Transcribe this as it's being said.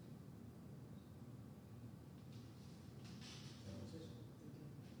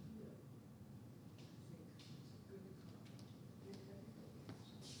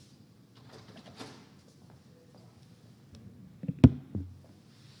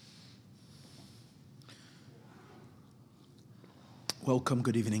Welcome,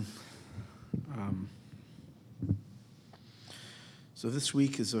 good evening. So this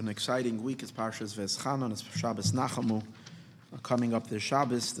week is an exciting week. It's Parshas Veschanon, it's Shabbos Nachamu. Coming up this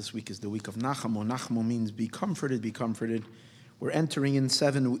Shabbos, this week is the week of Nachamu. Nachamu means be comforted, be comforted. We're entering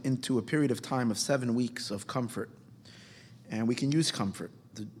into a period of time of 7 weeks of comfort. And we can use comfort.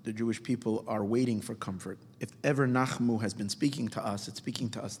 The Jewish people are waiting for comfort. If ever Nachamu has been speaking to us, it's speaking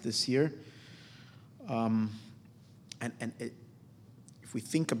to us this year. If we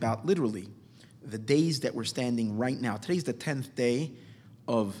think about literally the days that we're standing right now, today's the 10th day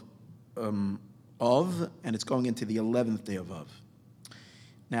of and it's going into the 11th day of Av.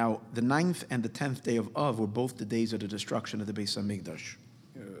 Now, the 9th and the 10th day of Av were both the days of the destruction of the Beis HaMikdash.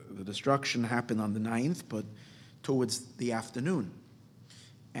 The destruction happened on the 9th, but towards the afternoon.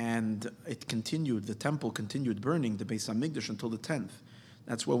 And it continued, the temple continued burning the Beis HaMikdash until the 10th.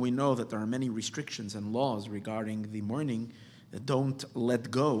 That's where we know that there are many restrictions and laws regarding the mourning that don't let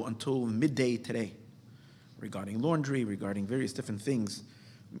go until midday today, regarding laundry, regarding various different things.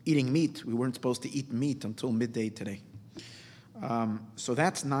 Eating meat, we weren't supposed to eat meat until midday today. So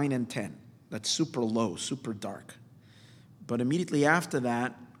that's 9 and 10. That's super low, super dark. But immediately after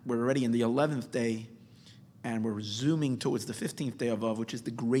that, we're already in the 11th day, and we're zooming towards the 15th day of Av, which is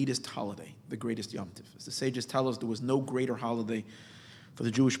the greatest holiday, the greatest Yom Tov. As the sages tell us, there was no greater holiday for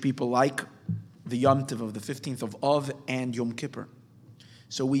the Jewish people like the Yom Tov of the 15th of Av and Yom Kippur.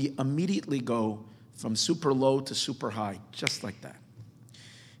 So we immediately go from super low to super high, just like that.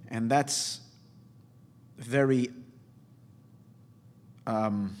 And that's very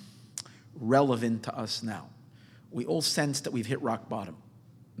relevant to us now. We all sense that we've hit rock bottom.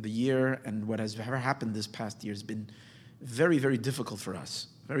 The year and what has ever happened this past year has been very, very difficult for us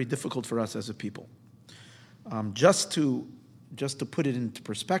as a people. Just to put it into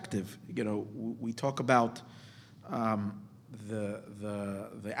perspective, we talk about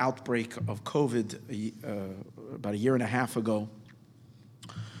the outbreak of COVID about a year and a half ago.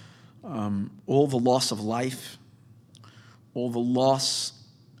 All the loss of life, all the loss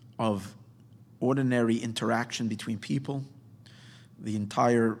of ordinary interaction between people, the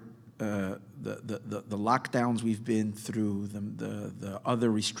entire the lockdowns we've been through, the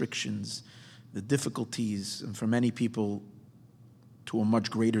other restrictions, the difficulties, and for many people, to a much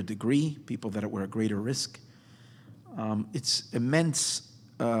greater degree, people that were at greater risk. It's immense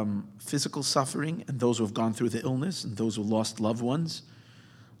physical suffering, and those who have gone through the illness, and those who lost loved ones.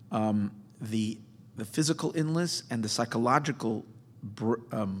 The physical illness and the psychological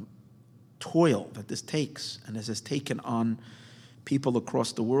toil that this takes, and this has taken on people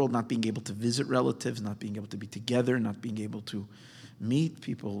across the world, not being able to visit relatives, not being able to be together, not being able to meet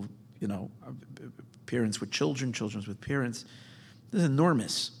people, parents with children, children with parents. This is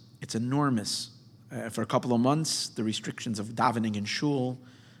enormous. It's enormous. For a couple of months, the restrictions of davening in shul,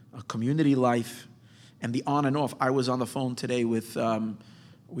 community life, and the on and off. I was on the phone today with,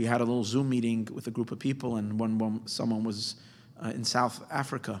 we had a little Zoom meeting with a group of people, and someone was in South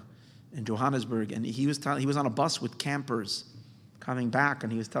Africa, in Johannesburg, and he was on a bus with campers coming back,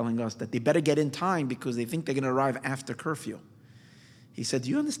 and he was telling us that they better get in time because they think they're going to arrive after curfew. He said, do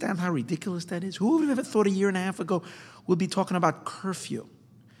you understand how ridiculous that is? Who would have ever thought a year and a half ago we'd be talking about curfew?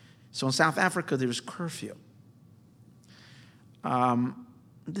 So in South Africa, there's curfew.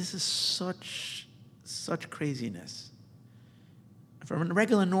 This is such craziness. From a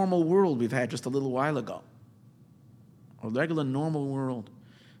regular normal world we've had just a little while ago. A regular normal world.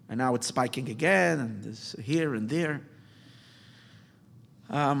 And now it's spiking again, and this here and there.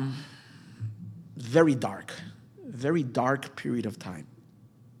 Very dark period of time.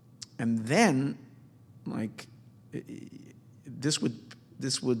 And then, this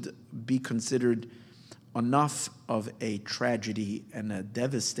would be considered enough of a tragedy and a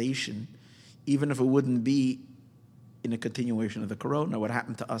devastation, even if it wouldn't be in a continuation of the corona. What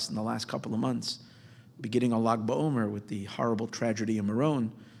happened to us in the last couple of months, beginning on Lag BaOmer with the horrible tragedy in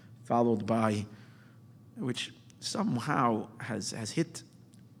Meron, followed by, which somehow has hit.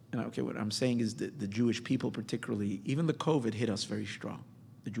 What I'm saying is that the Jewish people particularly, even the COVID hit us very strong,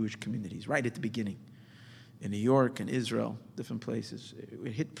 the Jewish communities, right at the beginning. In New York and Israel, different places,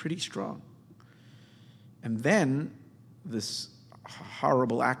 it hit pretty strong. And then this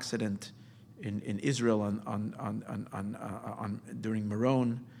horrible accident in Israel during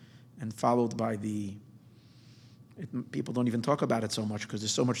Meron, and followed by people don't even talk about it so much because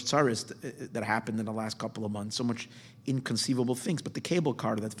there's so much tsaris that happened in the last couple of months, so much inconceivable things. But the cable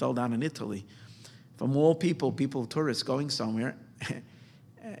car that fell down in Italy, from all people, tourists going somewhere,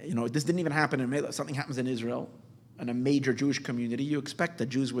 this didn't even happen. Something happens in Israel, in a major Jewish community. You expect that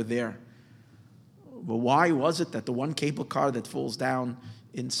Jews were there But why was it that the one cable car that falls down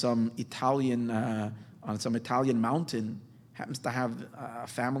in some Italian on some Italian mountain happens to have a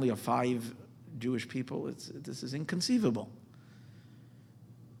family of 5 Jewish people? This is inconceivable.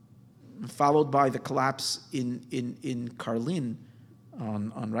 Followed by the collapse in Karlin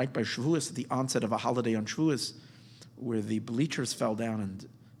on right by Shavuos, at the onset of a holiday on Shavuos, where the bleachers fell down and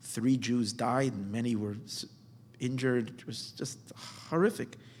 3 Jews died and many were injured. It was just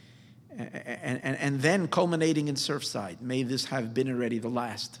horrific. And then culminating in Surfside. May this have been already the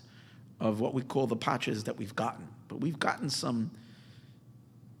last of what we call the patches that we've gotten. But we've gotten some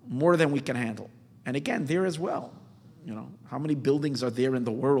more than we can handle. And again, there as well. How many buildings are there in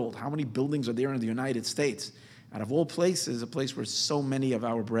the world? How many buildings are there in the United States? Out of all places, a place where so many of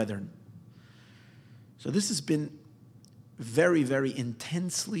our brethren. So this has been very, very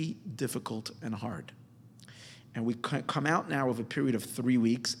intensely difficult and hard. And we come out now of a period of 3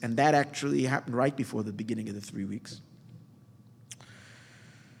 weeks, and that actually happened right before the beginning of the 3 weeks.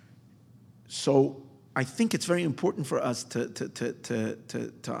 So I think it's very important for us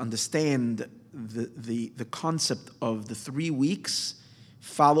to understand the concept of the 3 weeks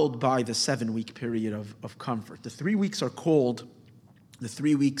followed by the 7-week period of comfort. The 3 weeks are called the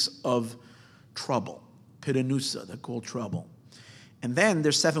 3 weeks of trouble, piranusa, they're called trouble. And then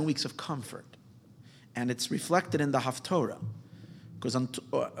there's 7 weeks of comfort. And it's reflected in the Haftorah. Because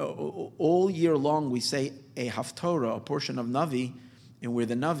all year long we say a Haftorah, a portion of Navi, and where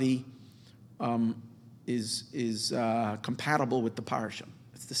the Navi is compatible with the Parsha.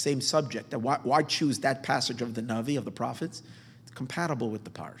 It's the same subject. Why choose that passage of the Navi, of the prophets? It's compatible with the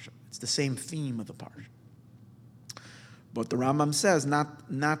Parsha. It's the same theme of the Parsha. But the Rambam says not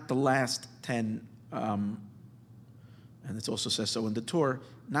the last 10, and it also says so in the Torah,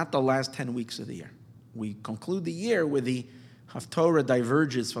 not the last 10 weeks of the year. We conclude the year where the Haftorah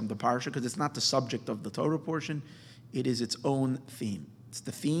diverges from the Parsha because it's not the subject of the Torah portion. It is its own theme. It's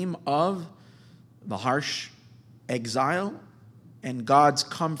the theme of the harsh exile and God's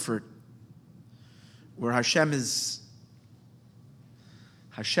comfort, where Hashem is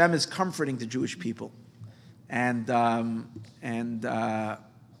comforting the Jewish people and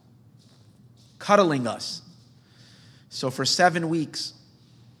cuddling us. So for 7 weeks,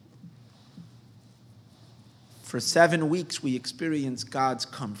 we experience God's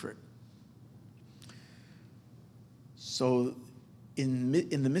comfort. So in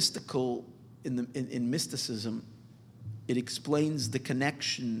mysticism, it explains the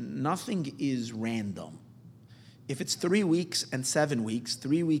connection. Nothing is random. If it's 3 weeks and 7 weeks,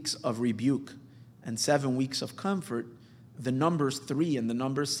 3 weeks of rebuke and 7 weeks of comfort, the numbers 3 and the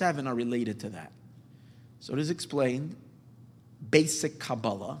number 7 are related to that. So it is explained, basic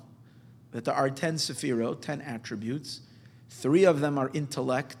Kabbalah, that there are 10 sephirot, 10 attributes. 3 of them are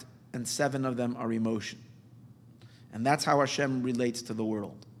intellect, and 7 of them are emotion. And that's how Hashem relates to the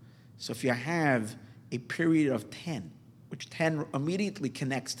world. So if you have a period of 10, which 10 immediately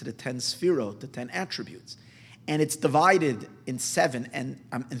connects to the 10 sephirot, the 10 attributes, and it's divided in 7 and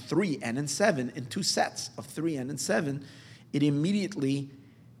in 3 and in 7, in 2 sets of 3 and in 7, it immediately,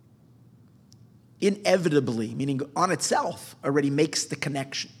 inevitably, meaning on itself, already makes the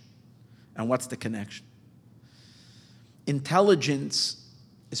connection. And what's the connection? Intelligence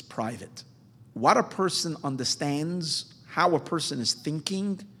is private. What a person understands, how a person is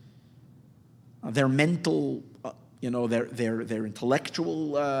thinking, their mental, their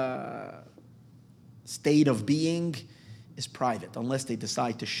intellectual state of being is private, unless they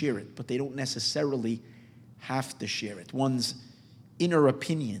decide to share it. But they don't necessarily have to share it. One's inner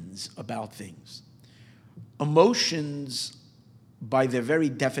opinions about things. Emotions, by their very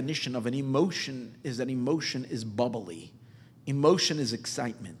definition of an emotion, is that emotion is bubbly. Emotion is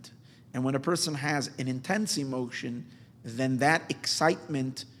excitement. And when a person has an intense emotion, then that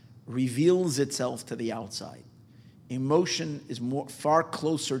excitement reveals itself to the outside. Emotion is far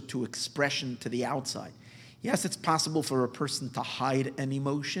closer to expression to the outside. Yes, it's possible for a person to hide an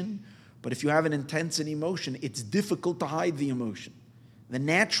emotion, but if you have an intense emotion, it's difficult to hide the emotion. Then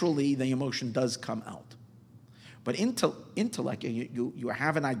naturally, the emotion does come out. But intellect, you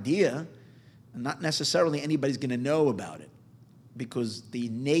have an idea, and not necessarily anybody's going to know about it, because the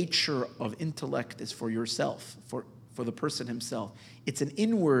nature of intellect is for yourself, for the person himself. It's an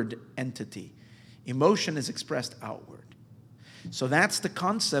inward entity. Emotion is expressed outward. So that's the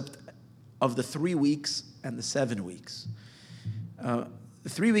concept of the 3 weeks and the 7 weeks. The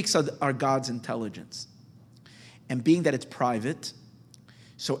 3 weeks are God's intelligence. And being that it's private,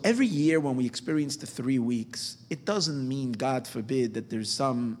 so every year when we experience the 3 weeks, it doesn't mean, God forbid, that there's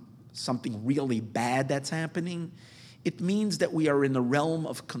something really bad that's happening. It means that we are in the realm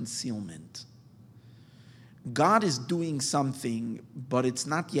of concealment. God is doing something, but it's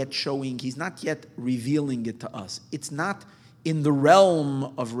not yet showing, he's not yet revealing it to us. It's not in the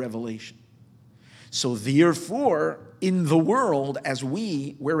realm of revelation. So therefore, in the world, as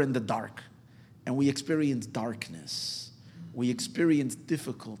we're in the dark, and we experience darkness. We experience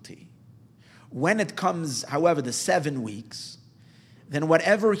difficulty. When it comes, however, the 7 weeks, then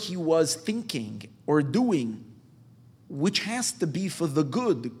whatever he was thinking or doing, which has to be for the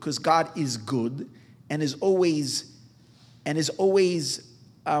good, because God is good and is always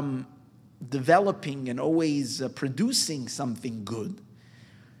developing and always producing something good.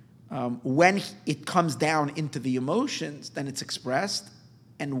 When it comes down into the emotions, then it's expressed,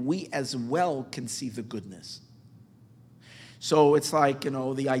 and we as well can see the goodness. So it's like,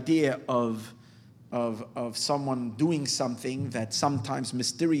 the idea of someone doing something that sometimes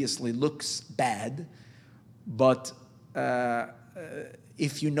mysteriously looks bad, but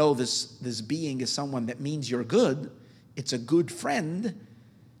if you know this being is someone that means you're good, it's a good friend.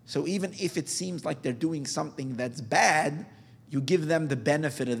 So even if it seems like they're doing something that's bad, you give them the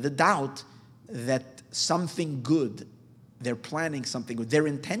benefit of the doubt that something good, they're planning something good. Their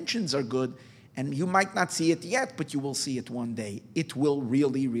intentions are good, and you might not see it yet, but you will see it one day. It will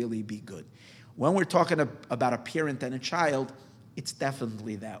really, really be good. When we're talking about a parent and a child, it's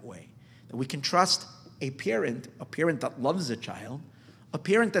definitely that way. That we can trust a parent that loves a child, a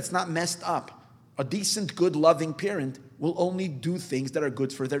parent that's not messed up. A decent, good, loving parent will only do things that are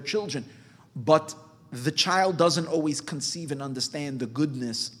good for their children. But the child doesn't always conceive and understand the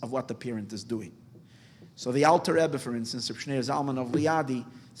goodness of what the parent is doing. So the Alter Rebbe, for instance, Reb Shneur Zalman of Liadi,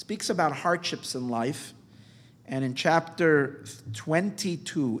 speaks about hardships in life. And in chapter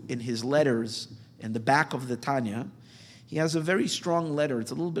 22, in his letters, in the back of the Tanya, he has a very strong letter.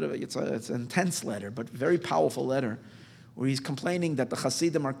 It's a little bit of it's an intense letter, but very powerful letter, where he's complaining that the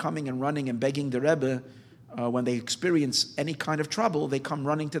Hasidim are coming and running and begging the Rebbe when they experience any kind of trouble. They come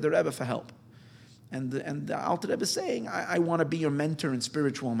running to the Rebbe for help. And the Alter Rebbe is saying, I want to be your mentor in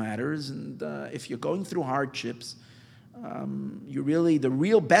spiritual matters, and if you're going through hardships, the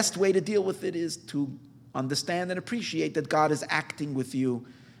real best way to deal with it is to understand and appreciate that God is acting with you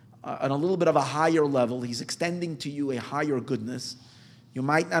on a little bit of a higher level. He's extending to you a higher goodness. You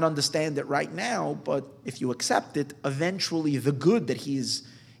might not understand it right now, but if you accept it, eventually the good that He is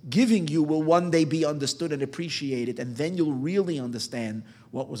giving you will one day be understood and appreciated, and then you'll really understand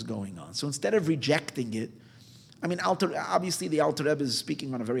what was going on. So instead of rejecting it, obviously the Alter Rebbe is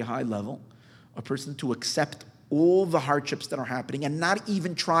speaking on a very high level, a person to accept all the hardships that are happening and not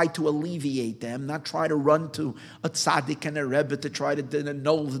even try to alleviate them, not try to run to a tzaddik and a Rebbe to try to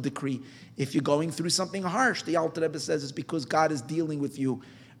annul the decree. If you're going through something harsh, the Alter Rebbe says it's because God is dealing with you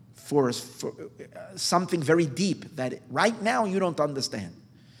for something very deep that right now you don't understand.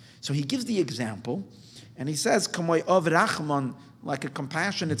 So he gives the example, and he says, "Kamoy of Rachman," like a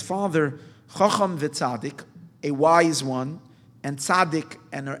compassionate father, Chacham v'tzadik, a wise one, and tzaddik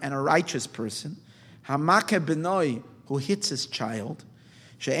and a righteous person, Hamake benoi, who hits his child,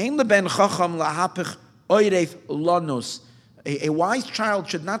 she'ein leben Chacham lahapich oiref lonus. A wise child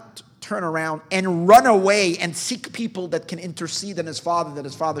should not turn around and run away and seek people that can intercede on his father, that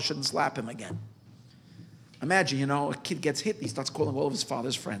his father shouldn't slap him again. Imagine, a kid gets hit, he starts calling all of his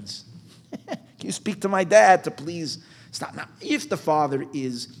father's friends. Can you speak to my dad to please stop? Now, if the father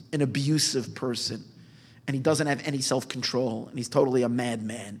is an abusive person and he doesn't have any self-control and he's totally a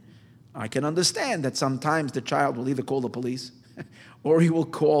madman, I can understand that sometimes the child will either call the police or he will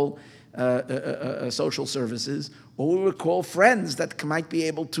call social services, or we will call friends that might be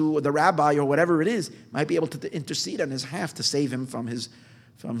able to, or the rabbi or whatever it is, might be able to intercede on his behalf to save him from his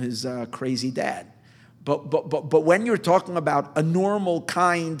crazy dad. But when you're talking about a normal,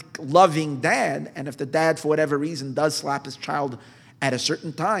 kind, loving dad, and if the dad, for whatever reason, does slap his child at a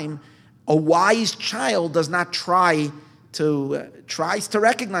certain time, a wise child does not tries to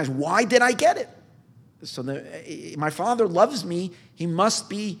recognize, why did I get it? So my father loves me. He must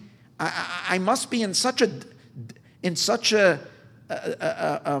be. I must be in such a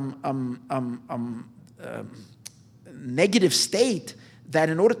negative state that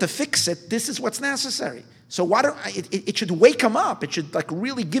in order to fix it, this is what's necessary. So it should wake him up. It should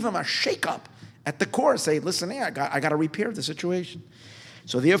really give him a shake up at the core. Say, listen, I got to repair the situation.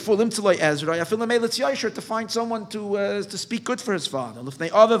 So therefore, Limtzaloi Ezra, I feel to find someone to speak good for his father.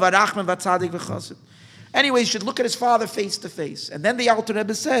 Anyway, he should look at his father face to face. And then the Alter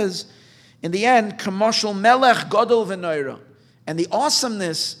Rebbe says, in the end, Kamoshel Melech Godol V'Noira. And the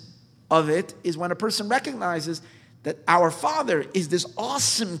awesomeness of it is when a person recognizes that our Father is this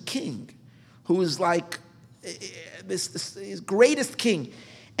awesome king who is like this greatest king.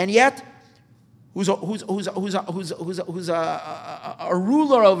 And yet, who's a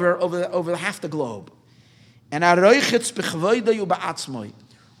ruler over half the globe, and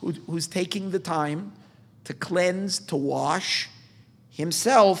who's taking the time to cleanse, to wash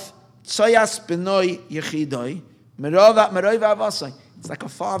himself. It's like a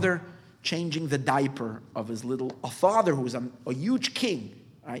father changing the diaper of a father who's a huge king,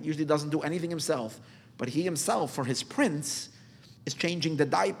 right? Usually doesn't do anything himself, but he himself, for his prince, is changing the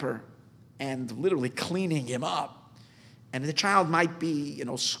diaper and literally cleaning him up. And the child might be,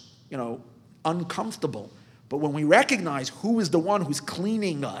 uncomfortable. But when we recognize who is the one who's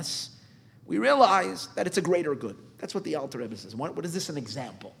cleaning us, we realize that it's a greater good. That's what the Alter Rebbe says. What is this an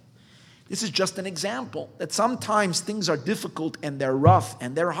example? This is just an example that sometimes things are difficult and they're rough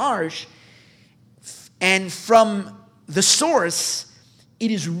and they're harsh. And from the source, it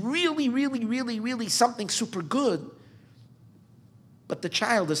is really, really, really, really something super good. But the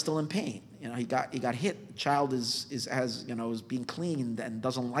child is still in pain. He got hit. The child is being cleaned and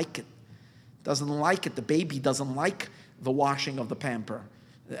doesn't like it. Doesn't like it. The baby doesn't like the washing of the pamper,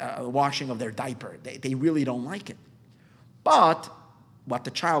 washing of their diaper. They really don't like it. But what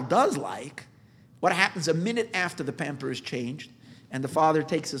the child does like, what happens a minute after the pamper is changed, and the father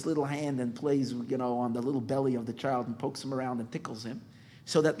takes his little hand and plays, on the little belly of the child and pokes him around and tickles him.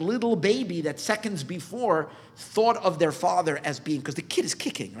 So that little baby that seconds before thought of their father as being, because the kid is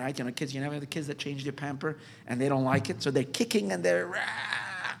kicking, right? Kids, the kids that change their pamper and they don't like it. So they're kicking and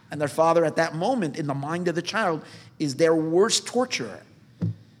and their father at that moment in the mind of the child is their worst torturer.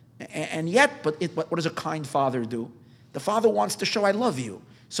 And yet, what does a kind father do? The father wants to show, I love you.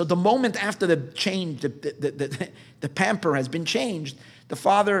 So the moment after the change, the pamper has been changed, the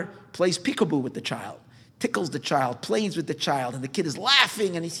father plays peekaboo with the child, tickles the child, plays with the child, and the kid is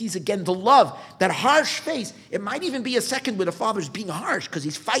laughing, and he sees again the love, that harsh face. It might even be a second where the father's being harsh because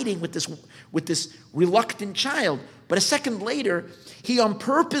he's fighting with this reluctant child. But a second later, he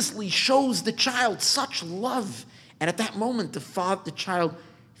purposely shows the child such love. And at that moment, the child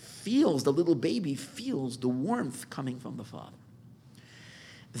feels, the little baby feels the warmth coming from the father.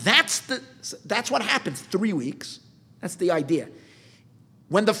 That's what happens 3 weeks. That's the idea.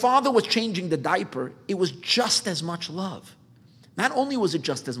 When the father was changing the diaper, it was just as much love. Not only was it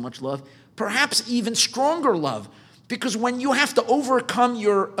just as much love, perhaps even stronger love. Because when you have to overcome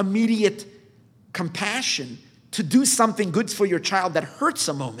your immediate compassion to do something good for your child that hurts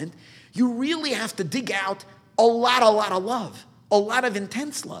a moment, you really have to dig out a lot of love, a lot of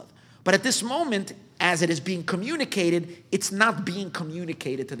intense love. But at this moment, as it is being communicated, it's not being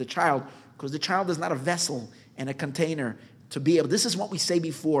communicated to the child because the child is not a vessel and a container to be able. This is what we say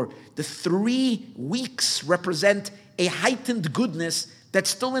before. The 3 weeks represent a heightened goodness that's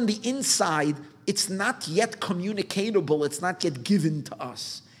still in the inside. It's not yet communicatable. It's not yet given to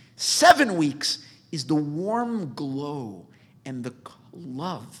us. 7 weeks is the warm glow and the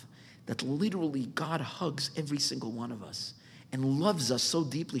love that literally God hugs every single one of us and loves us so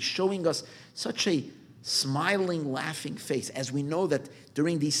deeply, showing us such a smiling, laughing face. As we know that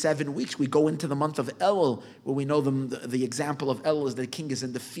during these 7 weeks, we go into the month of Elul, where we know the example of Elul is the king is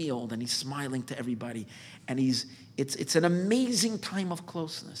in the field and he's smiling to everybody. And it's an amazing time of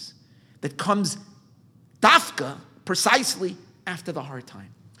closeness that comes dafka, precisely after the hard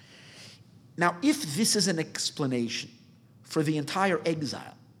time. Now, if this is an explanation for the entire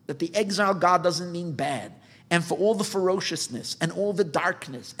exile, that the exile God doesn't mean bad, and for all the ferociousness, and all the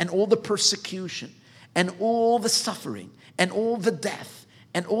darkness, and all the persecution, and all the suffering, and all the death,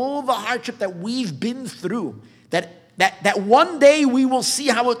 and all the hardship that we've been through, that one day we will see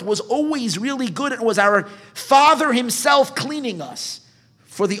how it was always really good. It was our Father himself cleaning us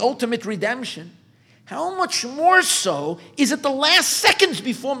for the ultimate redemption. How much more so is it the last seconds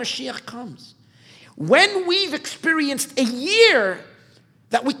before Mashiach comes? When we've experienced a year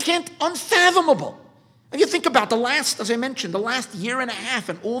that we can't, unfathomable. If you think about as I mentioned, the last year and a half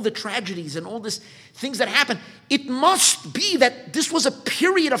and all the tragedies and all these things that happened, it must be that this was a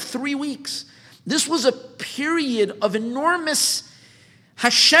period of 3 weeks. This was a period of enormous,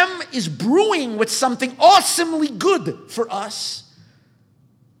 Hashem is brewing with something awesomely good for us.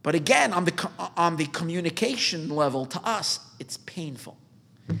 But again, on the communication level to us, it's painful.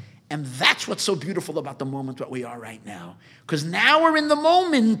 And that's what's so beautiful about the moment that we are right now. Because now we're in the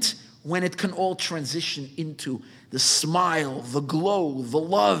moment when it can all transition into the smile, the glow, the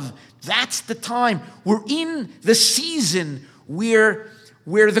love. That's the time. We're in the season where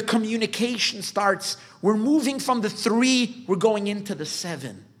the communication starts. We're moving from the 3, we're going into the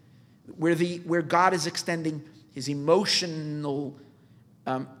 7, where God is extending his emotional.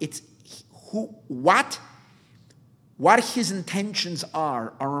 what his intentions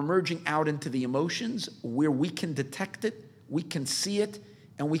are emerging out into the emotions where we can detect it, we can see it,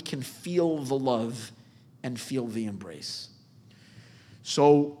 and we can feel the love and feel the embrace.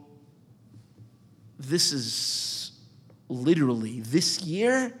 So this is literally this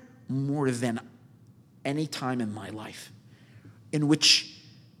year more than any time in my life, in which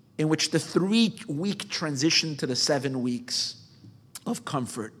the 3-week transition to the 7 weeks of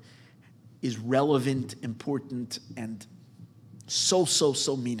comfort is relevant, important, and so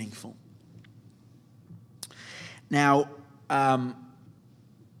meaningful. Now,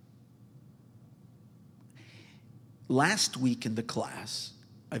 last week in the class,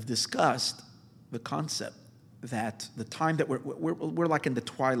 I've discussed the concept that the time that we're like in the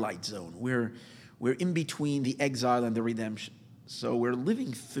twilight zone. We're in between the exile and the redemption. So we're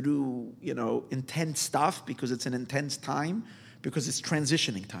living through, intense stuff because it's an intense time, because it's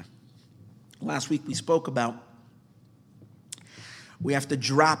transitioning time. Last week we spoke about we have to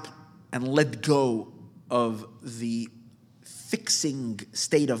drop and let go of the fixing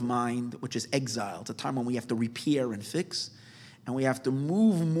state of mind, which is exile. It's a time when we have to repair and fix, and we have to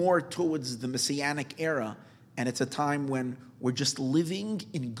move more towards the Messianic era, and it's a time when we're just living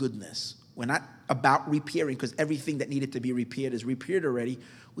in goodness. We're not about repairing, because everything that needed to be repaired is repaired already.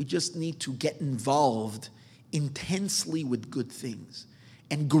 We just need to get involved intensely with good things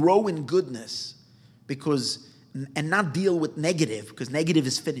and grow in goodness, and not deal with negative, because negative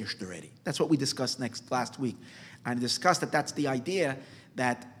is finished already. That's what we discussed last week. I discussed that that's the idea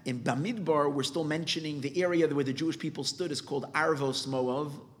that in Bamidbar, we're still mentioning the area where the Jewish people stood is called Arvos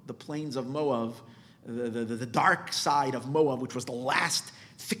Moav, the plains of Moav, the dark side of Moav, which was the last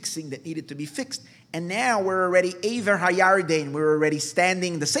fixing that needed to be fixed. And now we're already Aver Hayarden, we're already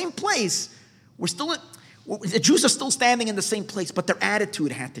standing in the same place. The Jews are still standing in the same place, but their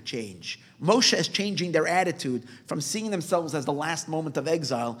attitude had to change. Moshe is changing their attitude from seeing themselves as the last moment of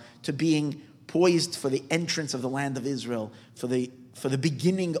exile to being poised for the entrance of the land of Israel, for the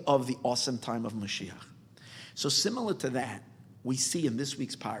beginning of the awesome time of Mashiach. So similar to that, we see in this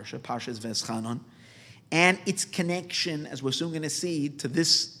week's parsha, Parshas Veschanon, and its connection, as we're soon going to see, to the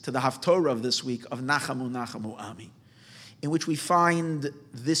Haftorah of this week of Nachamu, Nachamu Ami, in which we find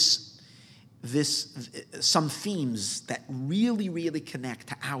some themes that really connect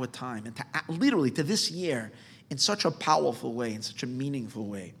to our time and literally to this year in such a powerful way, in such a meaningful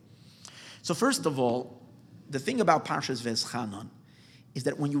way. So first of all, the thing about Parshas Veschanon is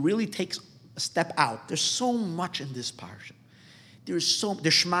that when you really take a step out, there's so much in this parsha. There's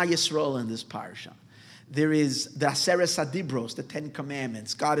Shema Yisrael in this parsha. There is the Aseres Hadibros, the 10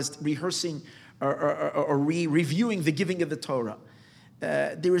 Commandments. God is rehearsing or reviewing the giving of the Torah.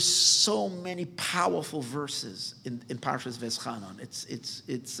 There is so many powerful verses in Parshas Veschanon.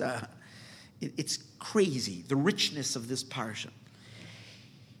 It's crazy, the richness of this parsha.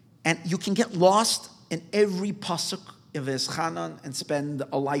 And you can get lost in every pasuk of Veschanon and spend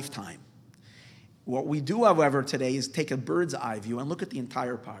a lifetime. What we do, however, today is take a bird's eye view and look at the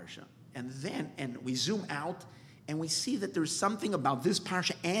entire parsha. And we zoom out and we see that there's something about this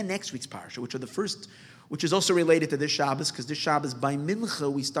parsha and next week's parsha, which is also related to this Shabbos, because this Shabbos by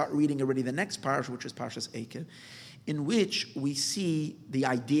Mincha we start reading already the next parsha, which is Parshas Eikev, in which we see the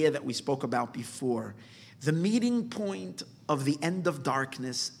idea that we spoke about before, the meeting point of the end of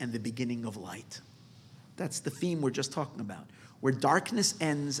darkness and the beginning of light. That's the theme we're just talking about, where darkness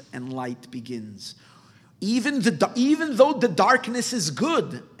ends and light begins. Even though the darkness is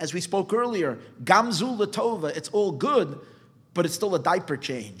good, as we spoke earlier, Gamzu Latova, it's all good, but it's still a diaper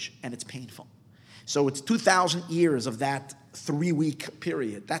change and it's painful. So it's 2,000 years of that 3-week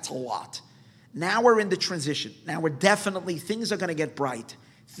period. That's a lot. Now we're in the transition. Now things are going to get bright.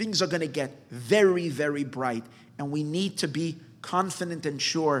 Things are going to get very, very bright. And we need to be confident and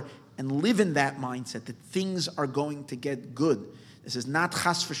sure and live in that mindset that things are going to get good. This is not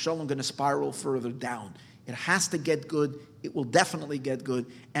chas v'shalom going to spiral further down. It has to get good. It will definitely get good.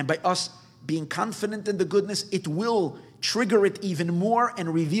 And by us being confident in the goodness, it will trigger it even more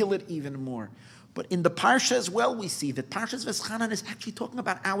and reveal it even more. But in the Parsha as well, we see that Parshas Veschanan is actually talking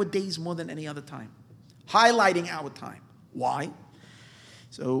about our days more than any other time, highlighting our time. Why?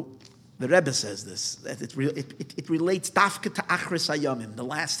 So the Rebbe says this, that it relates dafka to Achris Hayamim, the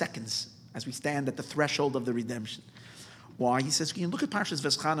last seconds, as we stand at the threshold of the redemption. Why? He says, when you look at Parshas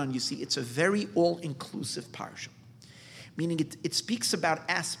Veschanan, you see it's a very all-inclusive Parsha, meaning it speaks about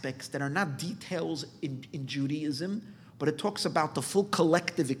aspects that are not details in Judaism, but it talks about the full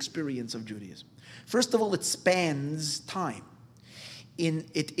collective experience of Judaism. First of all, it spans time.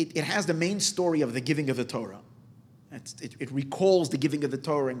 It has the main story of the giving of the Torah. It recalls the giving of the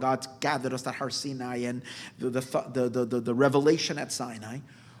Torah, and God gathered us at Har Sinai, and the revelation at Sinai.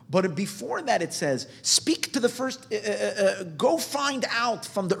 But before that, it says, speak to the first, go find out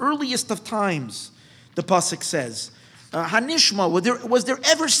from the earliest of times, the Pasuk says. Hanishma, was there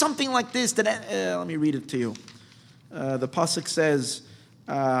ever something like this? Let me read it to you. The Pasuk says,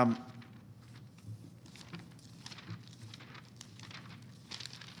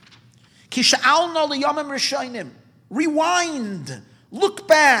 Kisha'alna liyamim rishayim. Rewind, look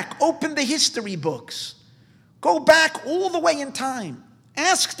back, open the history books. Go back all the way in time.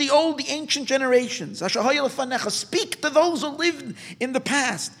 Ask the ancient generations. Speak to those who lived in the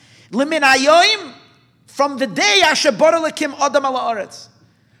past. From the day Adam ala aretz,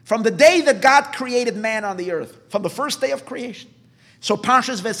 from the day that God created man on the earth, from the first day of creation. So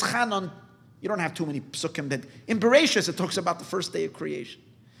Parshas Veschanon, you don't have too many psukim that in Bereshis it talks about the first day of creation.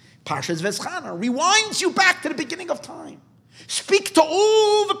 Parshas Veschanon rewinds you back to the beginning of time. Speak to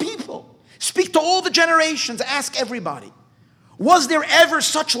all the people. Speak to all the generations. Ask everybody. Was there ever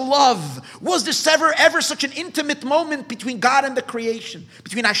such love? Was there ever such an intimate moment between God and the creation,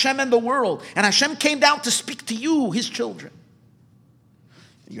 between Hashem and the world? And Hashem came down to speak to you, His children.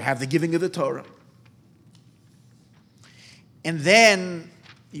 You have the giving of the Torah. And then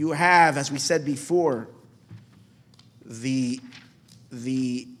you have, as we said before, the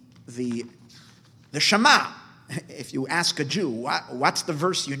Shema. If you ask a Jew, what's the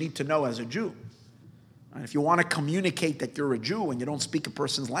verse you need to know as a Jew? And if you want to communicate that you're a Jew and you don't speak a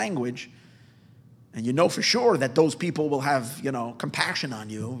person's language, and you know for sure that those people will have, compassion on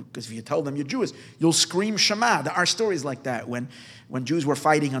you, because if you tell them you're Jewish, you'll scream Shema. There are stories like that when Jews were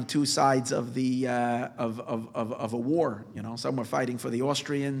fighting on two sides of the of a war. Some were fighting for the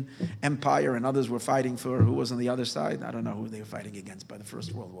Austrian Empire, and others were fighting for who was on the other side. I don't know who they were fighting against by the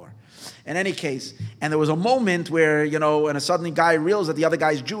First World War. In any case, and there was a moment where and a sudden guy realizes that the other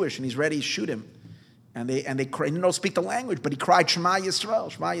guy's Jewish and he's ready to shoot him. And they don't speak the language, but he cried, Shema Yisrael,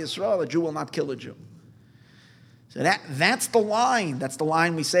 Shema Yisrael, a Jew will not kill a Jew. So that's the line. That's the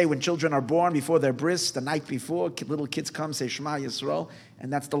line we say when children are born before their bris, the night before, little kids come, say Shema Yisrael,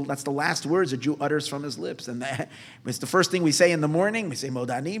 and that's the last words a Jew utters from his lips. And it's the first thing we say in the morning. We say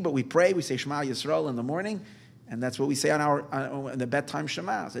Modani, but we pray, we say Shema Yisrael in the morning, and that's what we say on the bedtime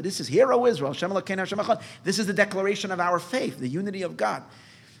Shema. So this is, Hear, O Israel, Shem Elokeinu Hashem Echad. This is the declaration of our faith, the unity of God.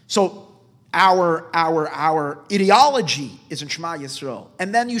 So our ideology is in Shema Yisrael.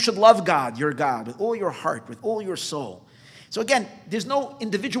 And then you should love God, your God, with all your heart, with all your soul. So again, there's no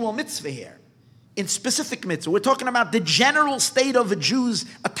individual mitzvah here. In specific mitzvah, we're talking about the general state of a Jew's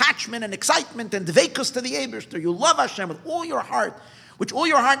attachment and excitement and dveikus to the Eibishter. You love Hashem with all your heart, which all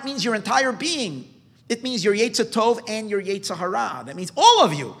your heart means your entire being. It means your Yetzer Tov and your Yetzer Hara. That means all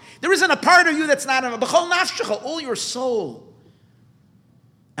of you. There isn't a part of you that's not a b'chol nafshecha, all your soul.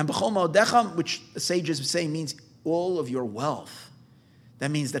 And b'chol ma'odecha, which the sages say means all of your wealth.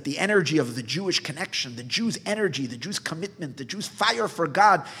 That means that the energy of the Jewish connection, the Jews' energy, the Jews' commitment, the Jews' fire for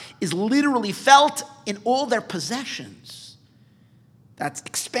God is literally felt in all their possessions. That's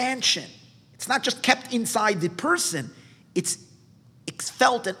expansion. It's not just kept inside the person. It's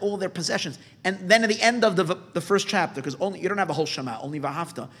felt in all their possessions. And then at the end of the first chapter, because you don't have a whole Shema, only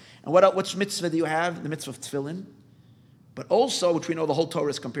V'ahavta. And what mitzvah do you have? The mitzvah of tefillin. But also, which we know the whole Torah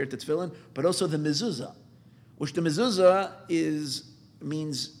is compared to tefillin, but also the mezuzah, which the mezuzah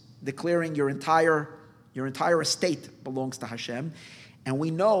means declaring your entire estate belongs to Hashem. And we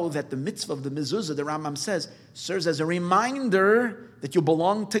know that the mitzvah of the mezuzah, the Rambam says, serves as a reminder that you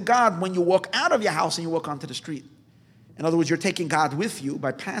belong to God when you walk out of your house and you walk onto the street. In other words, you're taking God with you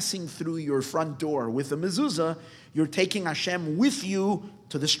by passing through your front door with the mezuzah. You're taking Hashem with you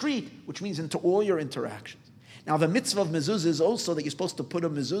to the street, which means into all your interactions. Now, the mitzvah of mezuzah is also that you're supposed to put a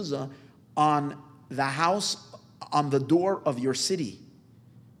mezuzah on the house, on the door of your city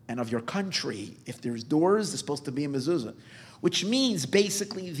and of your country. If there's doors, there's supposed to be a mezuzah, which means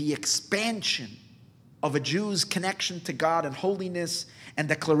basically the expansion of a Jew's connection to God and holiness and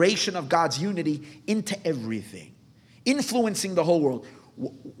declaration of God's unity into everything, influencing the whole world.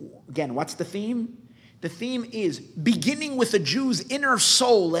 Again, what's the theme? The theme is beginning with a Jew's inner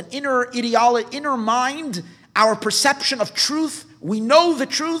soul and inner ideology, inner mind, our perception of truth. We know the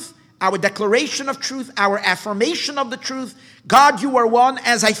truth, our declaration of truth, our affirmation of the truth. God, you are one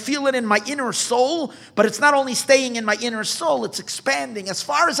as I feel it in my inner soul, but it's not only staying in my inner soul, it's expanding as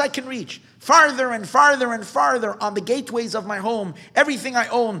far as I can reach, farther and farther and farther on the gateways of my home, everything I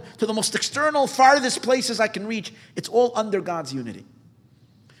own, to the most external, farthest places I can reach. It's all under God's unity.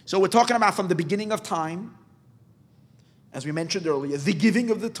 So we're talking about from the beginning of time, as we mentioned earlier, the giving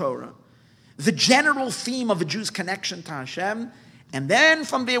of the Torah. the general theme of a Jew's connection to Hashem. And then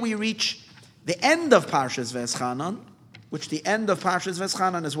from there we reach the end of Parshas V'eschanan, which the end of Parshas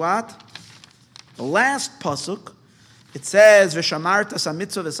V'eschanan is what? The last pasuk. It says, "V'shamartas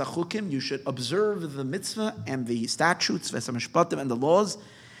hamitzvah v'sachukim." You should observe the mitzvah and the statutes, v'samishpatim, and the laws.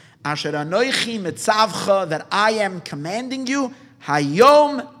 Asher anoichi mitzavcha, that I am commanding you,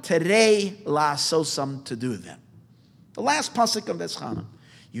 hayom, today, la'asosam, to do them. The last pasuk of V'eschanan.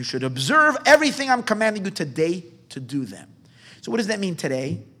 You should observe everything I'm commanding you today to do them. So what does that mean,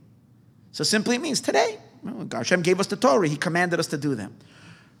 today? So simply it means today. Hashem gave us the Torah. He commanded us to do them.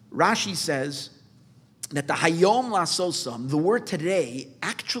 Rashi says that the hayom la'asosam, the word today,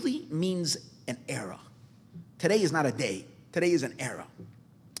 actually means an era. Today is not a day. Today is an era.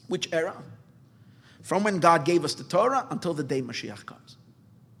 Which era? From when God gave us the Torah until the day Mashiach comes.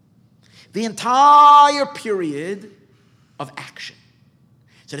 The entire period of action.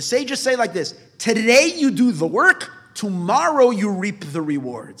 So the sages say like this: today you do the work, tomorrow you reap the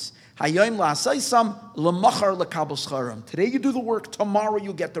rewards. Hayom la'asosam, lemachar lekabel scharam. Today you do the work, tomorrow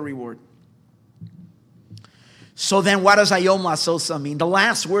you get the reward. So then what does hayom la'asosam mean? The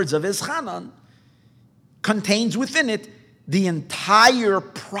last words of V'eschanan contains within it the entire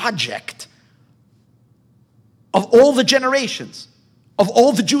project of all the generations, of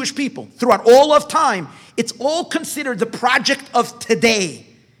all the Jewish people, throughout all of time. It's all considered the project of today.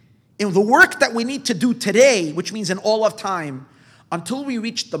 In the work that we need to do today, which means in all of time, until we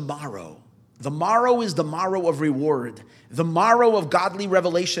reach the morrow. The morrow is the morrow of reward, the morrow of godly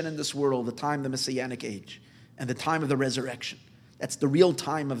revelation in this world, the time of the Messianic age, and the time of the resurrection. That's the real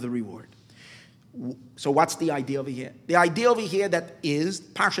time of the reward. So what's the idea over here? The idea over here that is,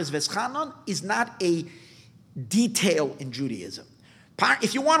 Parshas V'eschanan is not a detail in Judaism.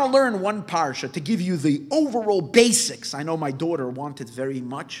 If you want to learn one parsha to give you the overall basics, I know my daughter wanted very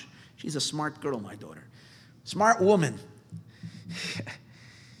much. She's a smart girl, my daughter. Smart woman.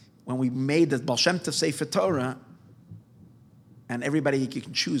 When we made the Baal Shem Tov Sefer Torah, and everybody, you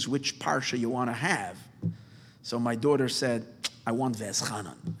can choose which parsha you want to have. So my daughter said, I want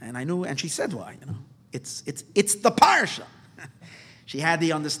V'eschanan. And I knew, and she said why, It's the parsha. She had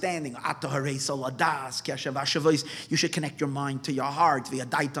the understanding. You should connect your mind to your heart.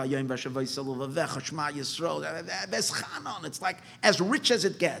 It's like as rich as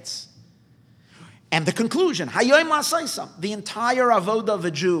it gets. And the conclusion, the entire avodah of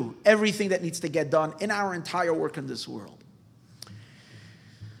a Jew, everything that needs to get done in our entire work in this world.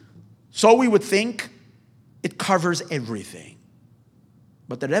 So we would think it covers everything.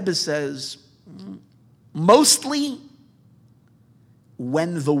 But the Rebbe says, mostly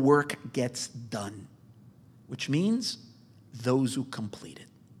when the work gets done, which means those who complete it.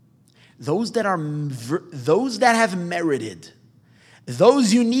 Those that have merited,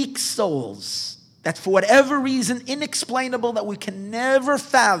 those unique souls that for whatever reason inexplainable that we can never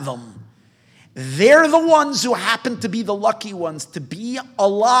fathom, they're the ones who happen to be the lucky ones to be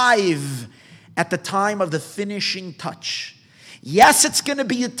alive at the time of the finishing touch. Yes, it's going to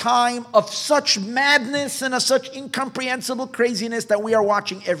be a time of such madness and of such incomprehensible craziness that we are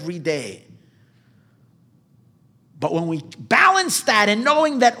watching every day. But when we balance that and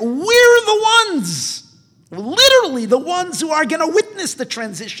knowing that we're the ones, literally the ones who are going to witness the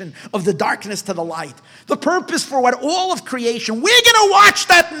transition of the darkness to the light, the purpose for what all of creation, we're going to watch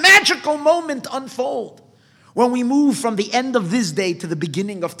that magical moment unfold. When we move from the end of this day to the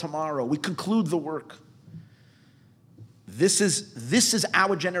beginning of tomorrow, we conclude the work. This is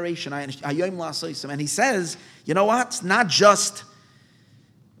our generation. And he says, you know what? It's not just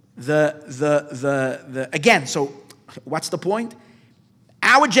again, so what's the point?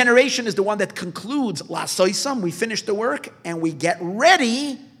 Our generation is the one that concludes La'asoisam, we finish the work, and we get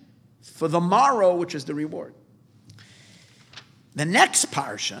ready for the morrow, which is the reward. The next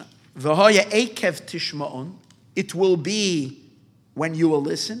parsha, V'hoya ekev tishma'on, it will be when you will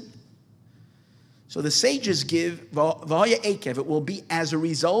listen. So the sages give, V'hoya ekev, it will be as a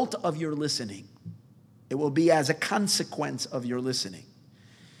result of your listening. It will be as a consequence of your listening.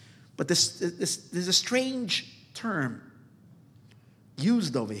 But there's a strange term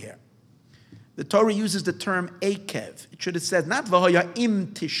used over here. The Torah uses the term ekev. It should have said not v'hoya im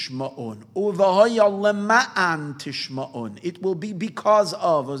tishma'on or v'hoya lema'an tishma'on. It will be because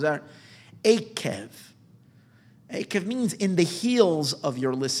of. Was that ekev? Ekev means in the heels of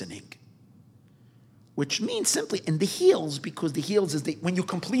your listening, which means simply in the heels, because the heels is when you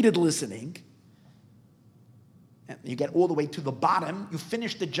completed listening. And you get all the way to the bottom. You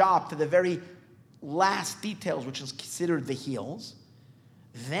finish the job to the very last details, which is considered the heels.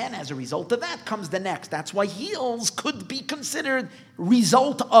 Then, as a result of that, comes the next. That's why heels could be considered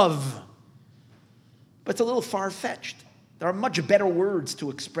result of. but it's a little far-fetched. There are much better words to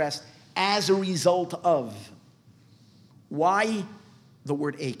express as a result of. Why the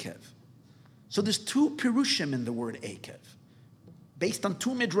word Akev? So there's two pirushim in the word Akev, based on two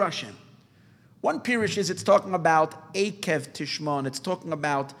midrashim. One pirush is it's talking about Akev Tishmon. It's talking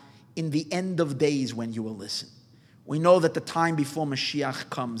about in the end of days when you will listen. We know that the time before Mashiach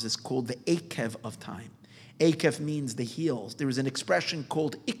comes is called the Akev of time. Akev means the heels. There is an expression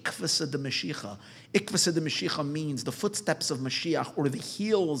called Ikvasa de Mashiach. Ikvasa de Mashiach means the footsteps of Mashiach or the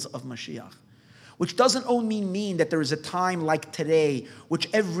heels of Mashiach, which doesn't only mean that there is a time like today, which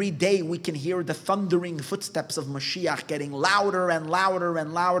every day we can hear the thundering footsteps of Mashiach getting louder and louder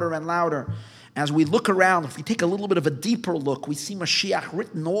and louder and louder. As we look around, if we take a little bit of a deeper look, we see Mashiach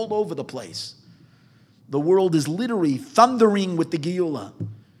written all over the place. The world is literally thundering with the Geula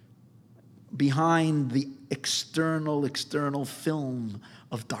behind the external film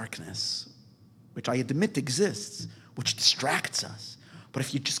of darkness, which I admit exists, which distracts us. But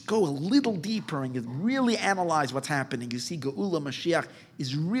if you just go a little deeper and you really analyze what's happening, you see Geula Mashiach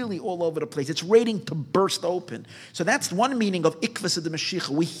is really all over the place. It's waiting to burst open. So that's one meaning of Ikvasa de Mashiach.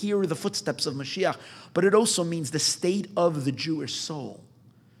 We hear the footsteps of Mashiach, but it also means the state of the Jewish soul.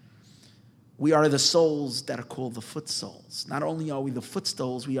 We are the souls that are called the foot souls. Not only are we the foot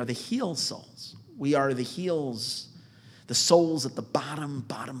souls, we are the heel souls. We are the heels, the souls at the bottom.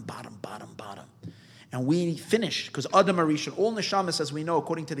 And we finish, because Adam Arishon, all neshamas, as we know,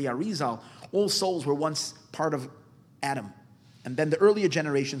 according to the Arizal, all souls were once part of Adam. And then the earlier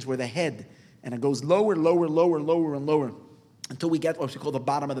generations were the head. And it goes lower, until we get what we call the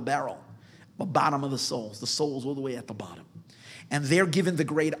bottom of the barrel, the bottom of the souls all the way at the bottom. And they're given the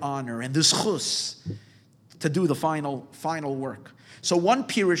great honor and the schus to do the final work. So one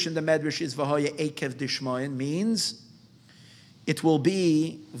pirush in the Medrash is V'haya Ekev Dishmayin, means it will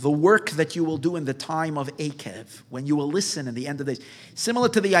be the work that you will do in the time of Akev, when you will listen in the end of days. Similar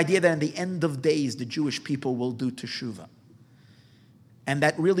to the idea that in the end of days, the Jewish people will do teshuvah. And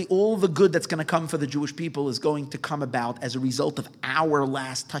that really all the good that's going to come for the Jewish people is going to come about as a result of our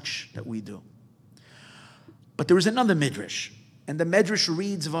last touch that we do. But there is another midrash, and the midrash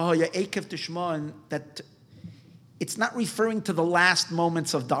reads V'haya Ekev Tishman, that it's not referring to the last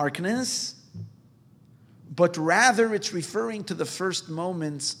moments of darkness, but rather it's referring to the first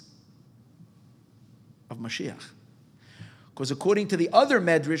moments of Mashiach. Because according to the other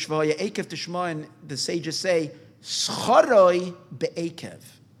medrash, V'haya Ekev Tishman, the sages say, Scharoi be'ekev.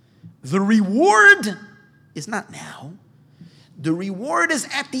 The reward is not now. The reward is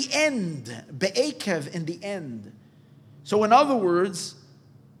at the end. Be'ekev, in the end. So in other words,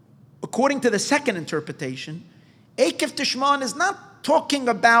 according to the second interpretation, Ekev Tishman is not talking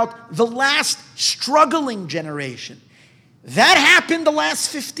about the last struggling generation. That happened the last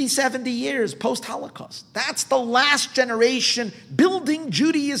 50, 70 years post-Holocaust. That's the last generation building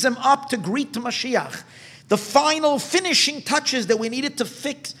Judaism up to greet Mashiach. The final finishing touches that we needed to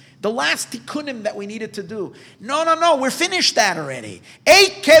fix, the last tikkunim that we needed to do. No, we're finished that already.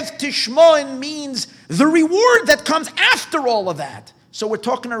 Ekev Tishmoin means the reward that comes after all of that. So we're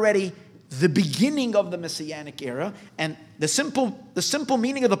talking already the beginning of the Messianic era, and the simple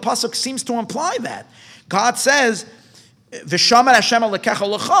meaning of the pasuk seems to imply that. God says, V'shamar Hashem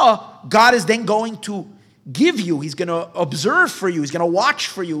alekecha lecha, God is then going to give you, He's going to observe for you, He's going to watch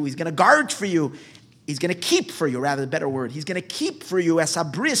for you, He's going to guard for you, He's going to keep for you, rather the better word. He's going to keep for you as a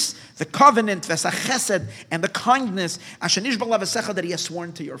bris, the covenant, as a chesed, and the kindness, asher nishbach levasecha, that He has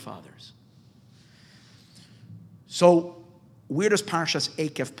sworn to your fathers. So, where does Parshas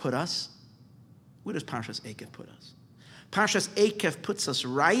Ekev put us? Where does Parshas Ekev put us? Parshas Ekev puts us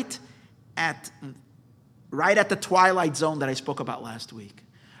right at the twilight zone that I spoke about last week.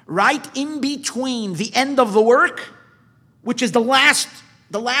 Right in between the end of the work, which is the last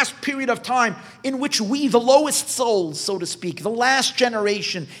period of time in which we, the lowest souls, so to speak, the last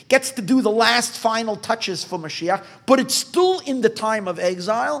generation, gets to do the last final touches for Mashiach, but it's still in the time of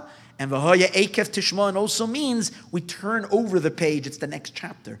exile. And V'haya Ekev Tishman also means we turn over the page. It's the next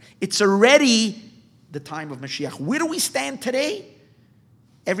chapter. It's already the time of Mashiach. Where do we stand today?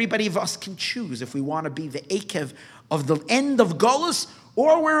 Everybody of us can choose if we want to be the Ekev of the end of Golus,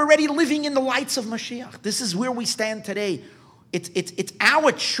 or we're already living in the lights of Mashiach. This is where we stand today. It's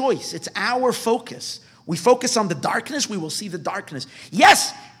our choice. It's our focus. We focus on the darkness, we will see the darkness.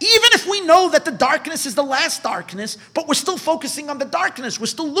 Yes, even if we know that the darkness is the last darkness, but we're still focusing on the darkness. We're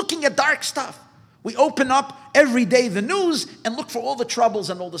still looking at dark stuff. We open up every day the news and look for all the troubles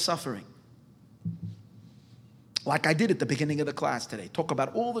and all the suffering. Like I did at the beginning of the class today. Talk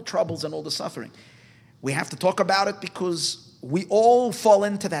about all the troubles and all the suffering. We have to talk about it because we all fall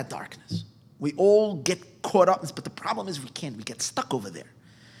into that darkness. We all get caught up, but the problem is we can't. We get stuck over there.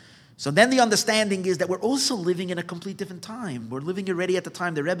 So then the understanding is that we're also living in a complete different time. We're living already at the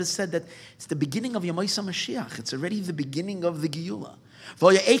time. The Rebbe said that it's the beginning of Yemaisa Mashiach. It's already the beginning of the Geula.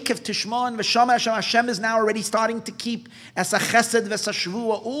 Hashem is now already starting to keep as a chesed v'es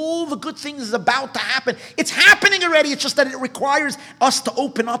shvua. All the good things is about to happen. It's happening already. It's just that it requires us to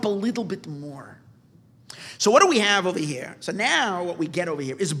open up a little bit more. So what do we have over here? So now what we get over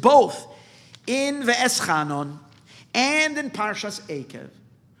here is both in Ve'es Chanon and in Parshas Ekev.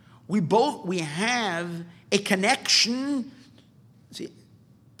 We have a connection. See,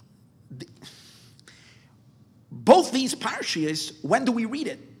 both these parshas, when do we read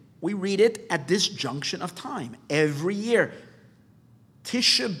it? We read it at this junction of time. Every year.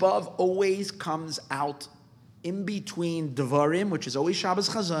 Tisha B'Av always comes out in between Devarim, which is always Shabbos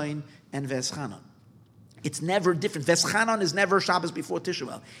Chazayin, and Ve'es Chanon. It's never different. Ve'es Chanon is never Shabbos before Tisha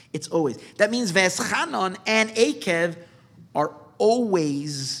B'Av. It's always. That means Ve'es Chanon and Ekev are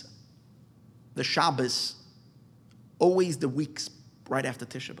always the Shabbos, always the weeks right after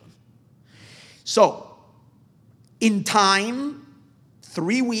Tisha B'Av. So, in time,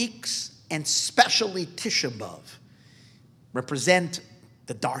 3 weeks, and especially Tisha B'Av, represent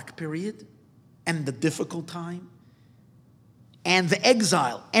the dark period, and the difficult time, and the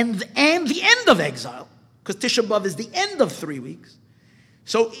exile, and the end of exile, because Tisha B'Av is the end of 3 weeks.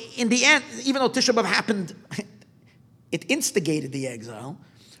 So, in the end, even though Tisha B'Av happened, it instigated the exile,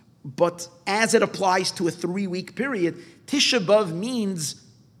 but as it applies to a 3-week period, Tisha B'Av means,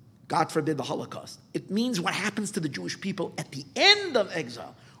 God forbid, the Holocaust. It means what happens to the Jewish people at the end of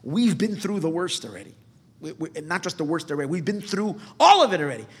exile. We've been through the worst already. Not just the worst already. We've been through all of it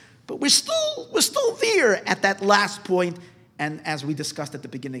already. But we're still there at that last point. And as we discussed at the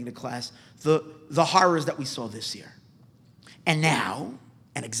beginning of the class, the horrors that we saw this year. And now,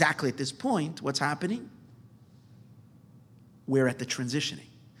 and exactly at this point, what's happening? We're at the transitioning.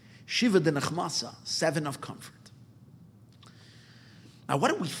 Shiva de Nechmasa, 7 of comfort. Now,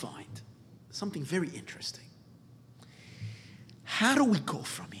 what do we find? Something very interesting. How do we go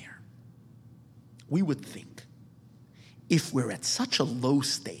from here? We would think, if we're at such a low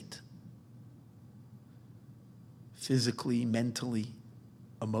state, physically, mentally,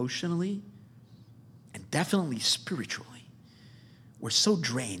 emotionally, and definitely spiritually, we're so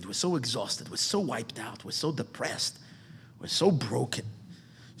drained, we're so exhausted, we're so wiped out, we're so depressed, we're so broken.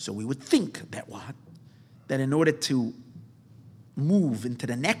 So we would think that what? That in order to move into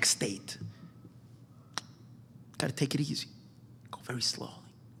the next state, got to take it easy. Go very slowly.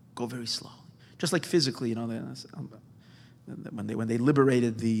 Go very slowly. Just like physically, when they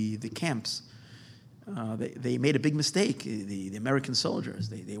liberated the camps, they made a big mistake. The American soldiers,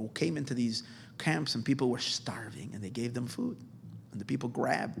 they came into these camps and people were starving and they gave them food. And the people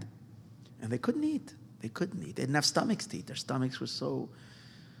grabbed and they couldn't eat. They didn't have stomachs to eat. Their stomachs were so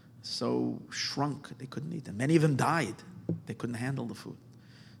shrunk they couldn't eat them. Many of them died. They couldn't handle the food.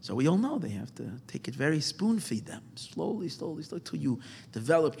 So we all know they have to take it very spoon feed them slowly till you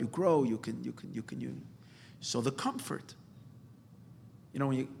develop, you grow, you can. So the comfort,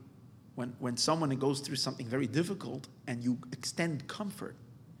 when someone goes through something very difficult and you extend comfort,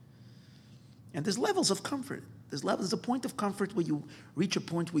 and there's levels of comfort. There's a point of comfort where you reach a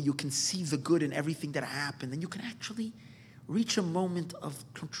point where you can see the good in everything that happened, and you can actually reach a moment of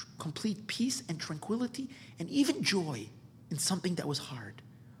complete peace and tranquility and even joy in something that was hard.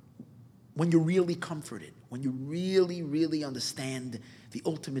 When you're really comforted, when you really, really understand the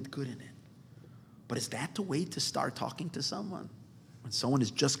ultimate good in it. But is that the way to start talking to someone? When someone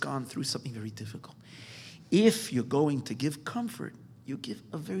has just gone through something very difficult. If you're going to give comfort, you give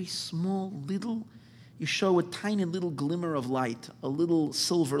a very small little, you show a tiny little glimmer of light, a little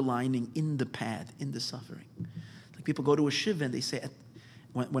silver lining in the pad, in the suffering. Like people go to a shiva and they say,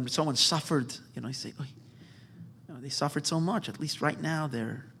 when someone suffered, they say, they suffered so much, at least right now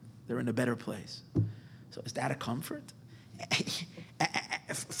they're in a better place. So is that a comfort?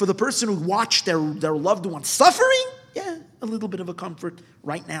 For the person who watched their loved one suffering, yeah, a little bit of a comfort.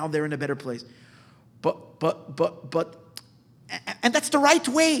 Right now they're in a better place. But, and that's the right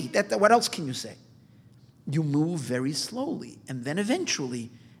way. What else can you say? You move very slowly. And then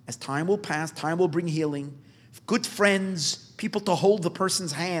eventually, as time will pass, time will bring healing, good friends, people to hold the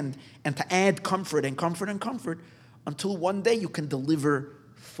person's hand and to add comfort and comfort and comfort until one day you can deliver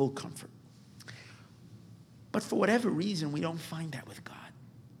full comfort. But for whatever reason, we don't find that with God.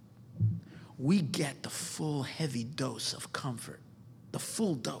 We get the full heavy dose of comfort, the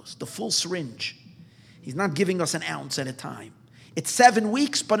full dose, the full syringe. He's not giving us an ounce at a time. It's 7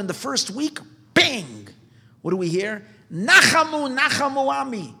 weeks, but in the first week, bang! What do we hear? Nachamu, Nachamu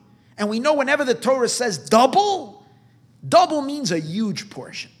Ami. And we know whenever the Torah says double, double means a huge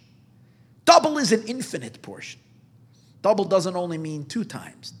portion. Double is an infinite portion. Double doesn't only mean 2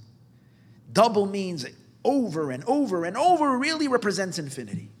 times. Double means over and over and over really represents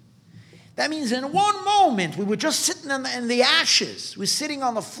infinity. That means in one moment, we were just sitting in the ashes. We're sitting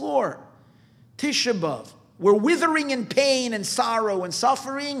on the floor. Tisha B'Av. We're withering in pain and sorrow and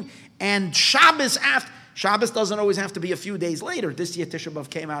suffering. And Shabbos doesn't always have to be a few days later. This year Tisha B'Av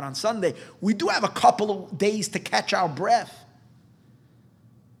came out on Sunday. We do have a couple of days to catch our breath.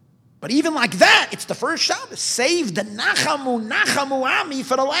 But even like that, it's the first Shabbos. Save the Nachamu Ami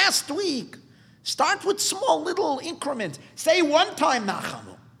for the last week. Start with small little increments. Say one time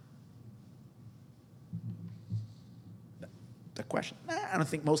Nachamu. The question, I don't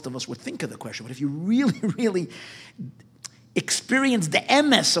think most of us would think of the question, but if you really, really experience the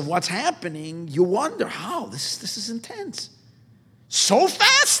MS of what's happening, you wonder, how? This is intense. So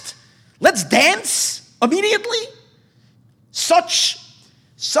fast? Let's dance immediately? Such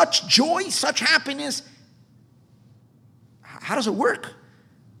joy, such happiness. How does it work?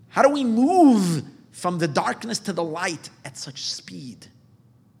 How do we move from the darkness to the light at such speed?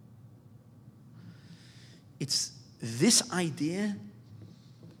 It's this idea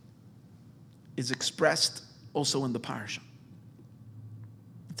is expressed also in the parsha.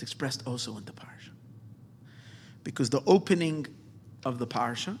 It's expressed also in the parsha. Because the opening of the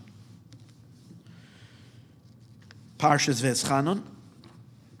parsha, Parshas Ve'eschanon,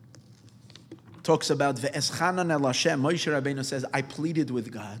 talks about Ve'eschanon el Hashem. Moshe Rabbeinu says, I pleaded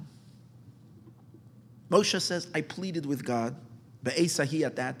with God. Moshe says, I pleaded with God. Be'esahi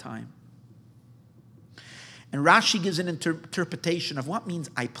at that time. And Rashi gives an interpretation of what means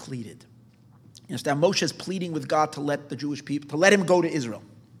I pleaded. You understand? Moshe is pleading with God to let the Jewish people, to let him go to Israel.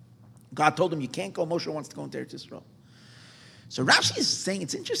 God told him, you can't go. Moshe wants to go into Eretz Israel. So Rashi is saying,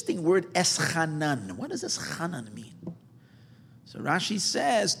 it's an interesting word, eschanan. What does eschanan mean? So Rashi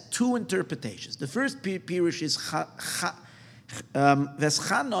says 2 interpretations. The first pirush is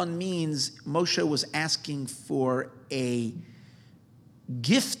veschanon means Moshe was asking for a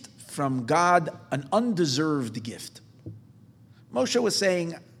gift from God, an undeserved gift. Moshe was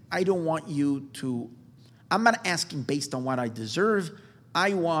saying, I don't want you to, I'm not asking based on what I deserve.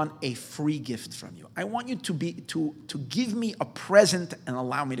 I want a free gift from you. I want you to give me a present and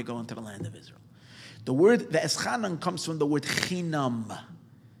allow me to go into the land of Israel. The word, the eschanan, comes from the word chinam.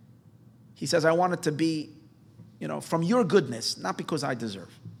 He says, I want it to be, from your goodness, not because I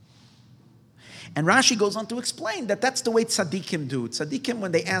deserve. And Rashi goes on to explain that that's the way tzaddikim do. Tzaddikim,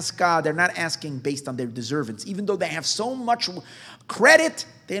 when they ask God, they're not asking based on their deservance. Even though they have so much credit,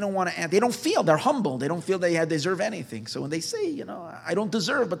 they don't want to. They don't feel, they're humble. They don't feel they deserve anything. So when they say, I don't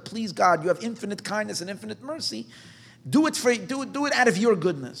deserve, but please God, you have infinite kindness and infinite mercy. Do it out of your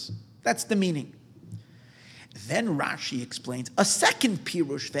goodness. That's the meaning. Then Rashi explains a second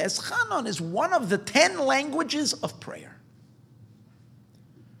pirush. Ve'eschanon is one of the 10 languages of prayer.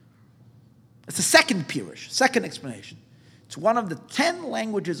 It's the second pirush, second explanation. It's one of the 10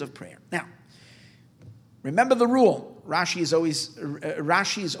 languages of prayer. Now, remember the rule. Rashi is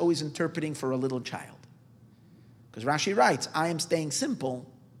always interpreting for a little child. Because Rashi writes, I am staying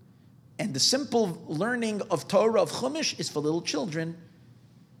simple, and the simple learning of Torah, of Chumash, is for little children,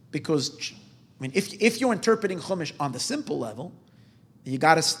 because, if you're interpreting Chumash on the simple level, you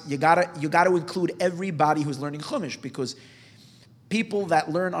gotta include everybody who's learning Chumash, because people that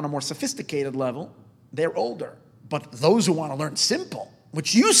learn on a more sophisticated level, they're older. But those who want to learn simple,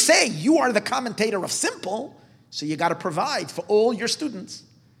 which you say you are the commentator of simple, so you got to provide for all your students,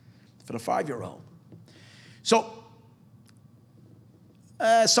 for the 5-year-old. So,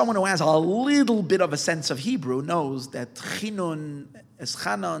 someone who has a little bit of a sense of Hebrew knows that chinun,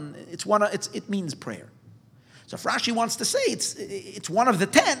 eschanon, it means prayer. So if Rashi wants to say it's one of the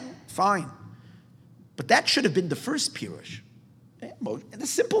 10, fine. But that should have been the first pirush. The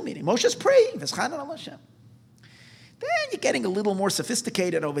simple meaning. Moshe's praying. Veschanan al Hashem. Then you're getting a little more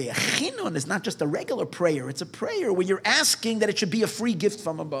sophisticated over here. Chinun is not just a regular prayer. It's a prayer where you're asking that it should be a free gift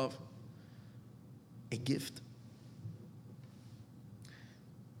from above. A gift.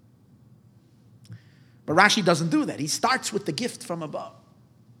 But Rashi doesn't do that. He starts with the gift from above.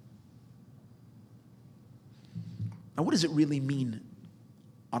 Now, what does it really mean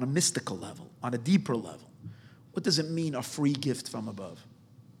on a mystical level, on a deeper level? What does it mean, a free gift from above?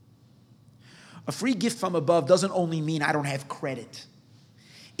 A free gift from above doesn't only mean I don't have credit.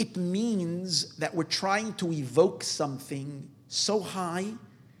 It means that we're trying to evoke something so high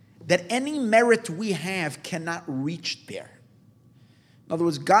that any merit we have cannot reach there. In other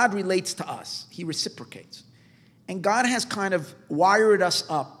words, God relates to us. He reciprocates. And God has kind of wired us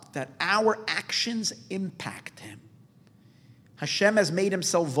up that our actions impact him. Hashem has made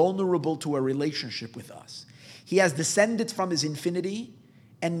himself vulnerable to a relationship with us. He has descended from his infinity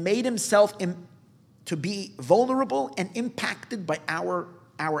and made himself to be vulnerable and impacted by our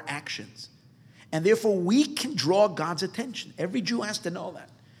actions. And therefore, we can draw God's attention. Every Jew has to know that.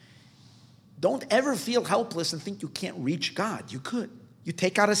 Don't ever feel helpless and think you can't reach God. You could. You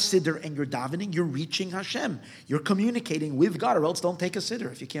take out a siddur and you're davening, you're reaching Hashem. You're communicating with God, or else don't take a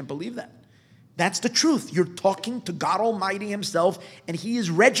siddur if you can't believe that. That's the truth. You're talking to God Almighty himself, and he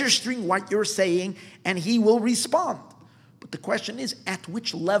is registering what you're saying, and he will respond. But the question is, at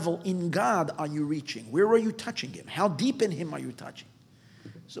which level in God are you reaching? Where are you touching him? How deep in him are you touching?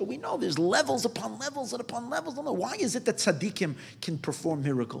 So we know there's levels upon levels and upon levels. I don't know. Why is it that tzaddikim can perform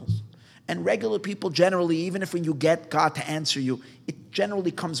miracles? And regular people generally, even if when you get God to answer you, it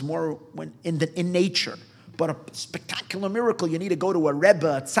generally comes more when in nature. But a spectacular miracle, you need to go to a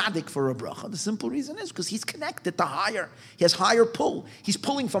Rebbe, a tzaddik for a bracha. The simple reason is because he's connected to higher. He has higher pull. He's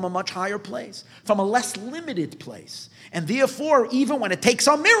pulling from a much higher place, from a less limited place. And therefore, even when it takes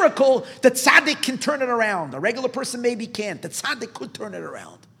a miracle, the tzaddik can turn it around. A regular person maybe can't. The tzaddik could turn it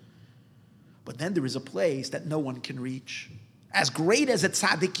around. But then there is a place that no one can reach. As great as a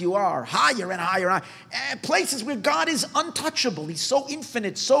tzaddik you are, higher and higher, places where God is untouchable. He's so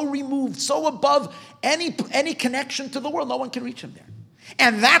infinite, so removed, so above any connection to the world. No one can reach him there.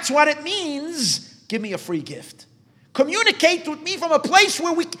 And that's what it means, give me a free gift. Communicate with me from a place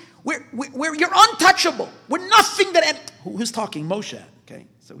where you're untouchable. We're nothing that... Who's talking? Moshe. Okay,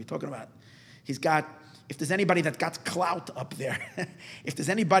 so we're talking about... He's got... If there's anybody that's got clout up there, if there's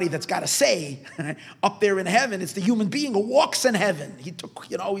anybody that's got a say up there in heaven, it's the human being who walks in heaven.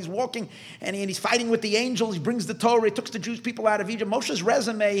 He's walking and he's fighting with the angels. He brings the Torah. He took the Jewish people out of Egypt. Moshe's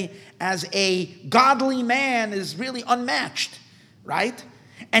resume as a godly man is really unmatched, right?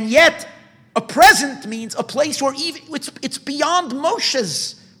 And yet, a present means a place where even it's beyond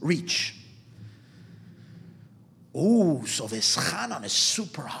Moshe's reach. Oh, so Veschanan is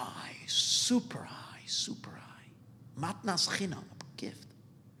super high, super high. Super high. Matnas chinam, gift.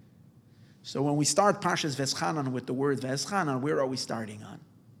 So when we start Parshas Veschanan with the word Veschanan, where are we starting on?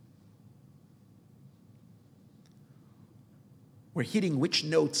 We're hitting, which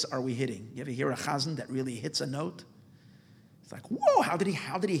notes are we hitting? You ever hear a chazan that really hits a note? It's like, whoa, how did he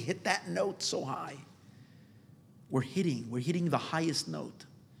hit that note so high? We're hitting the highest note.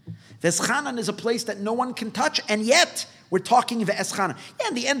 Veschanan is a place that no one can touch, and yet we're talking Veschanan. Yeah,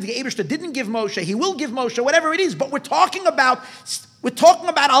 in the end, the Eibishter didn't give Moshe. He will give Moshe, whatever it is. But we're talking about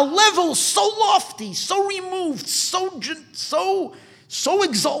a level so lofty, so removed, so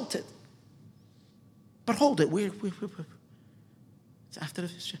exalted. But hold it, it's after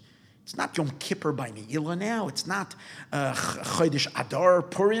this. It's not Yom Kippur by Ne'ilah now. It's not Chodesh Adar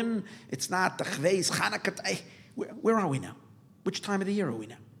Purim. It's not the Chveis Chanukah. Where are we now? Which time of the year are we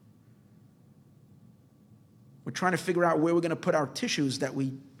now? We're trying to figure out where we're going to put our tissues that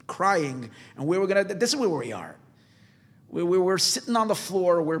we crying, and where we're going to. This is where we are. We're sitting on the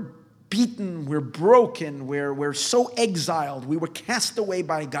floor. We're beaten. We're broken. We're so exiled. We were cast away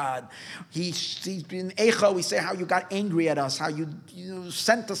by God. He's in Echo. We say how you got angry at us. How you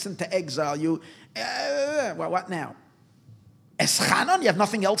sent us into exile. What now? Eschanan, you have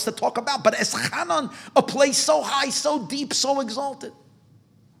nothing else to talk about, but Eschanan, a place so high, so deep, so exalted.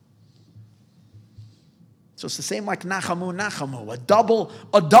 So it's the same like Nachamu, a double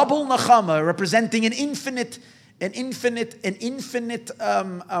Nachama representing an infinite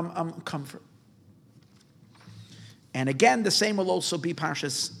comfort. And again, the same will also be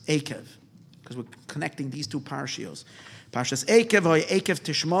Parshas Eikev, because we're connecting these two parshios. Parshas Eikev or Eikev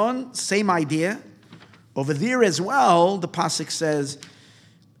Tishmon, same idea. Over there as well, the pasuk says,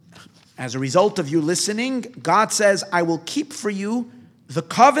 as a result of you listening, God says, I will keep for you the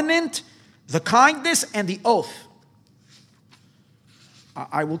covenant, the kindness, and the oath.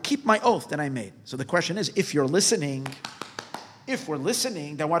 I will keep my oath that I made. So the question is, if we're listening,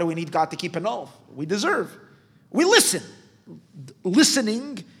 then why do we need God to keep an oath? We deserve. We listen.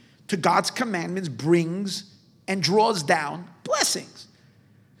 Listening to God's commandments brings and draws down blessings.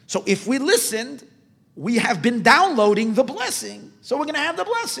 So if we listened, we have been downloading the blessing, so we're going to have the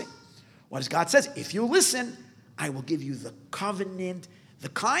blessing. What does God say? If you listen, I will give you the covenant, the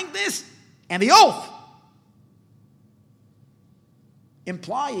kindness, and the oath.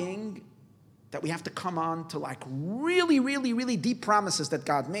 Implying that we have to come on to like really, really, really deep promises that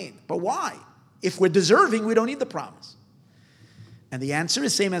God made. But why? If we're deserving, we don't need the promise. And the answer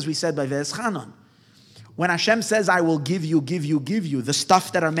is same as we said by Veschanan. When Hashem says, I will give you, the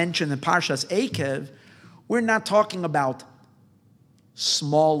stuff that are mentioned in Parshas Eikev, we're not talking about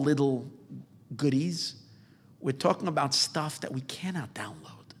small little goodies. We're talking about stuff that we cannot download.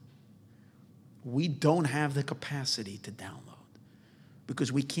 We don't have the capacity to download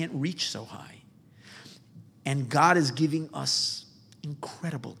because we can't reach so high. And God is giving us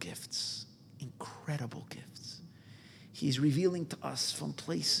incredible gifts, incredible gifts. He's revealing to us from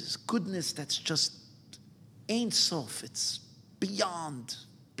places goodness that's just Ein Sof. It's beyond.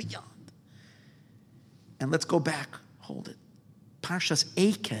 And let's go back. Hold it. Parshas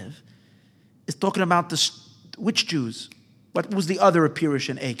Eikev is talking about which Jews? What was the other Pirush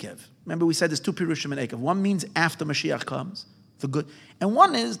in Eikev? Remember we said there's two Pirushim in Eikev. One means after Mashiach comes, the good. And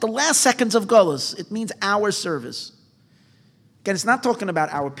one is the last seconds of Golus. It means our service. Again, it's not talking about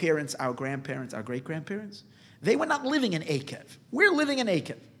our parents, our grandparents, our great-grandparents. They were not living in Eikev. We're living in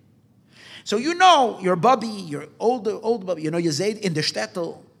Eikev. So you know your Bubby, your old Bubby, you know your Zayd in the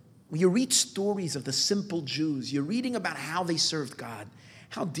shtetl. You read stories of the simple Jews. You're reading about how they served God,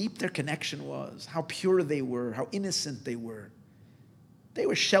 how deep their connection was, how pure they were, how innocent they were. They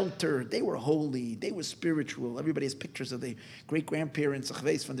were sheltered, they were holy, they were spiritual. Everybody has pictures of the great-grandparents,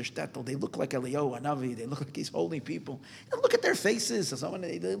 Achveis from the shtetl. They look like Eliyahu, Hanavi. They look like these holy people. And look at their faces.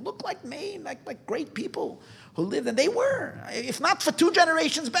 They look like me, like great people who lived. And they were, if not for 2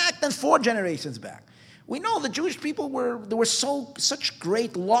 generations back, then 4 generations back. We know the Jewish people were such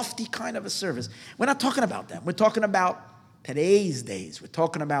great, lofty kind of a service. We're not talking about them. We're talking about today's days. We're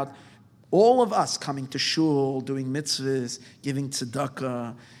talking about all of us coming to shul, doing mitzvahs, giving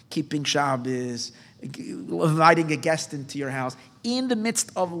tzedakah, keeping Shabbos, inviting a guest into your house, in the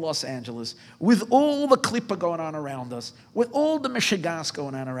midst of Los Angeles, with all the klippa going on around us, with all the mishigas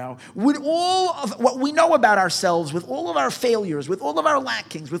going on around, with all of what we know about ourselves, with all of our failures, with all of our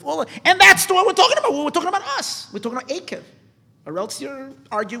lackings, and that's what we're talking about. We're talking about us. We're talking about Eikev. Or else you're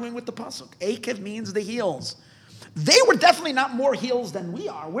arguing with the pasuk. Eikev means the heels. They were definitely not more heels than we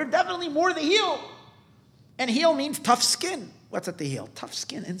are. We're definitely more the heel. And heel means tough skin. What's at the heel? Tough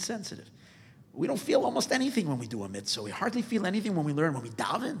skin, insensitive. We don't feel almost anything when we do a mitzvah. We hardly feel anything when we learn, when we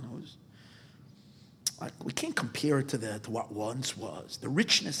daven. We can't compare it to what once was, the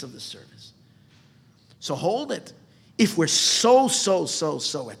richness of the service. So hold it. If we're so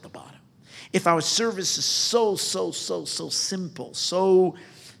at the bottom, if our service is so simple, so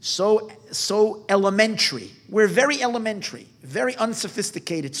elementary. We're very elementary, very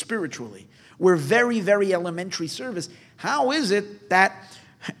unsophisticated spiritually. We're very elementary service. How is it that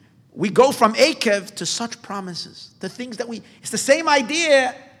we go from Eikev to such promises? The things that it's the same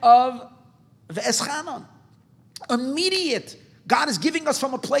idea of the Eschanon. Immediate. God is giving us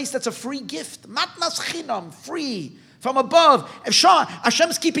from a place that's a free gift. Matnas chinam, free. From above.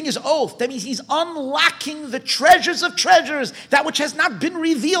 Hashem's keeping his oath. That means he's unlocking the treasures of treasures. That which has not been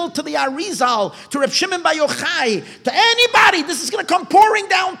revealed to the Arizal, to Reb Shimon Bar Yochai, to anybody. This is going to come pouring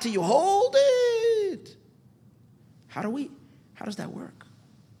down to you. Hold it. How does that work?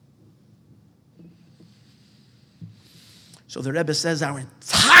 So the Rebbe says our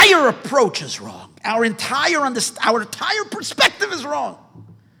entire approach is wrong. Our entire perspective is wrong.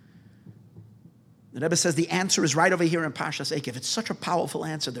 The Rebbe says the answer is right over here in Parshas Eikev. It's such a powerful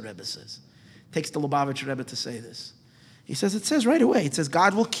answer, the Rebbe says. It takes the Lubavitch Rebbe to say this. He says, it says right away, it says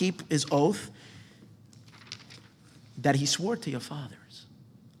God will keep his oath that he swore to your fathers.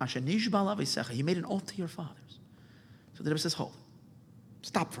 He made an oath to your fathers. So the Rebbe says, hold it.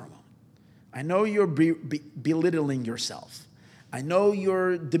 Stop for a moment. I know you're belittling yourself. I know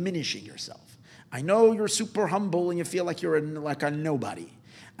you're diminishing yourself. I know you're super humble and you feel like you're like a nobody.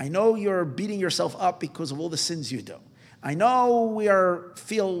 I know you're beating yourself up because of all the sins you do. I know we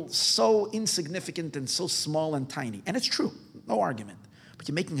feel so insignificant and so small and tiny. And it's true, no argument. But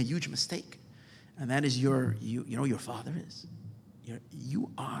you're making a huge mistake. And that is you know who your father is?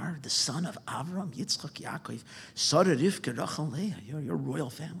 You are the son of Avram, Yitzchak, Yaakov, Sarah, Rivka, Rachel, Leah. You're a royal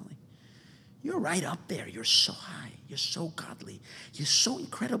family. You're right up there. You're so high. You're so godly. You're so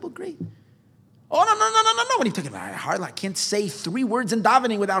incredible great. Oh, no. What are you talking about? I can't say 3 words in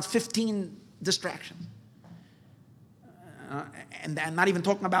davening without 15 distractions. And I'm not even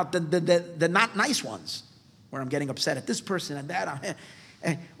talking about the not nice ones, where I'm getting upset at this person and that.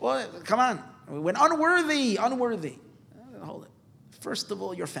 Well, come on. When unworthy. Hold it. First of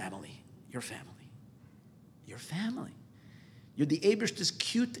all, your family. Your family. You're the Ebershter's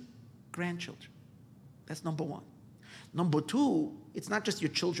cute grandchildren. That's number 1. Number 2, it's not just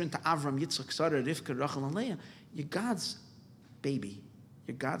your children to Avram, Yitzchak, Sarah, Rivka, Rachel, and Leah. You're God's baby.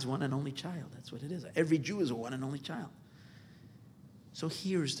 You're God's one and only child. That's what it is. Every Jew is a one and only child. So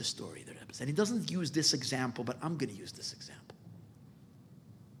here's the story the Rebbe said. He doesn't use this example, but I'm going to use this example.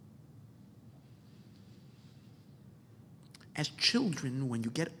 as children, when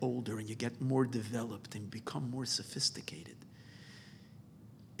you get older and you get more developed and become more sophisticated,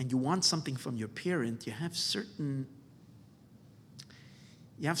 and you want something from your parent, you have certain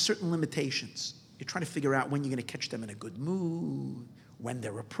limitations. You're trying to figure out when you're going to catch them in a good mood, when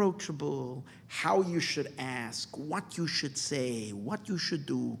they're approachable, how you should ask, what you should say, what you should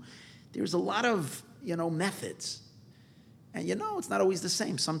do. There's a lot of, methods. And it's not always the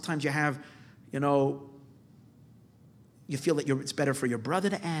same. Sometimes you have, you feel that it's better for your brother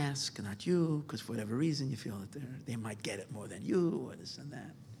to ask, not you, because for whatever reason you feel that they might get it more than you, or this and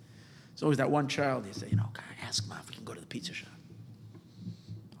that. There's always that one child you say, God, ask Mom if we can go to the pizza shop.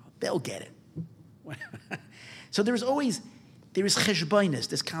 They'll get it. So there is cheshbonis,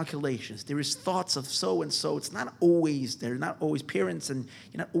 there's calculations, there is thoughts of so and so. They're not always parents, and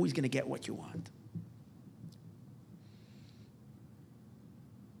you're not always going to get what you want.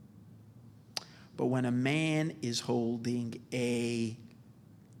 But when a man is holding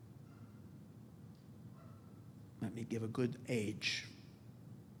let me give a good age.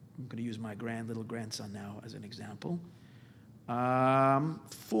 I'm going to use my little grandson now as an example.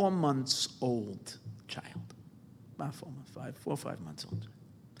 4 months old child. About 4 or 5 months old.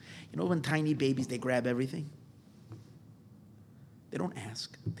 When tiny babies, they grab everything? They don't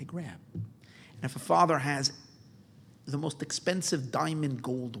ask, they grab. And if a father has the most expensive diamond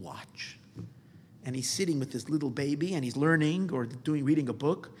gold watch, and he's sitting with this little baby, and he's learning or reading a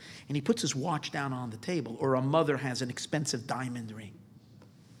book, and he puts his watch down on the table, or a mother has an expensive diamond ring,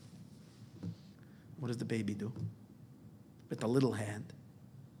 what does the baby do? With the little hand,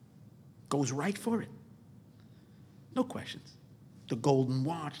 goes right for it. No questions. The golden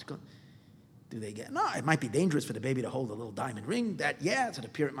watch. Do they get? No, it might be dangerous for the baby to hold a little diamond ring. So the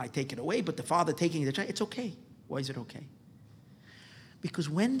parent might take it away, but the father taking the child, it's okay. Why is it okay? Because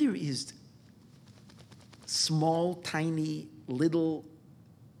when there is small, tiny, little,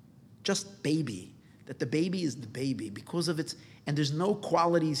 just baby, that the baby is the baby because of its, and there's no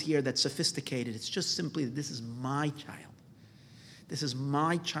qualities here that's sophisticated. It's just simply that this is my child. This is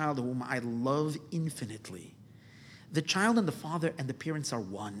my child whom I love infinitely. The child and the father and the parents are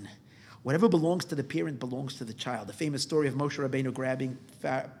one. Whatever belongs to the parent belongs to the child. The famous story of Moshe Rabbeinu grabbing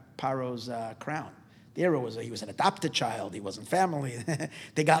Paro's crown. He was an adopted child. He wasn't family.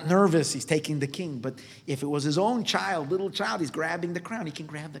 They got nervous. He's taking the king. But if it was his own child, little child, he's grabbing the crown. He can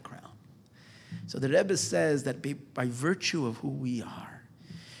grab the crown. So the Rebbe says that by virtue of who we are,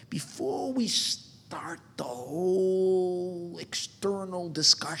 before we start the whole external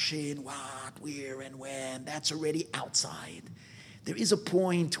discussion, what, where, and when, that's already outside. There is a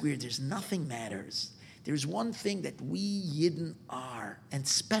point where nothing matters. There's one thing that we Yidden are, and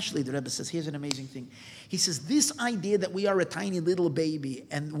especially the Rebbe says, here's an amazing thing. He says, this idea that we are a tiny little baby,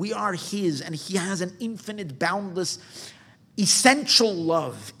 and we are his, and he has an infinite, boundless, essential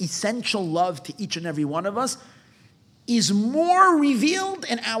love to each and every one of us, is more revealed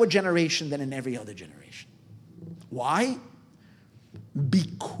in our generation than in every other generation. Why?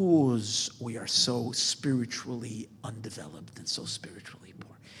 Because we are so spiritually undeveloped and so spiritually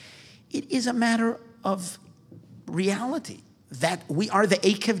poor. It is a matter of reality that we are the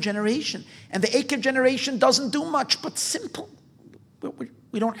Akev generation. And the Akev generation doesn't do much but simple.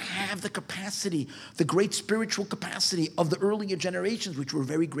 We don't have the capacity, the great spiritual capacity of the earlier generations, which were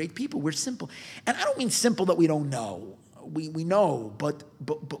very great people. We're simple. And I don't mean simple that we don't know. We know, but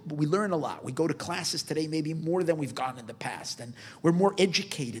we learn a lot. We go to classes today maybe more than we've gone in the past, and we're more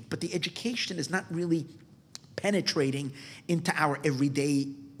educated. But the education is not really penetrating into our everyday,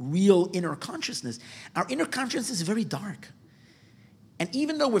 real inner consciousness. Our inner consciousness is very dark. And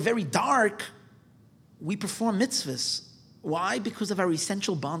even though we're very dark, we perform mitzvahs. Why? Because of our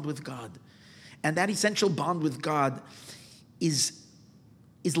essential bond with God. And that essential bond with God is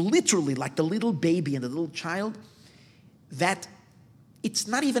literally like the little baby and the little child, that it's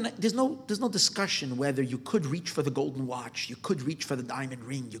not even, there's no discussion whether you could reach for the golden watch, you could reach for the diamond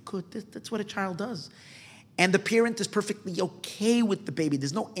ring, that's what a child does. And the parent is perfectly okay with the baby.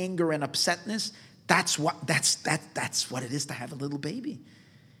 There's no anger and upsetness. That's what it is to have a little baby.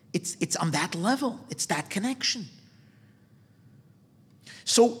 It's on that level. It's that connection.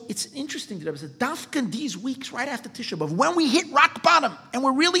 So it's interesting that I said, Dafka these weeks right after Tisha B'Av, when we hit rock bottom and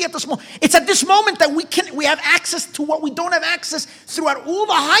we're really at this moment, it's at this moment that we have access to what we don't have access throughout all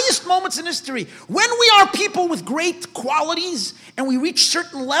the highest moments in history. When we are people with great qualities and we reach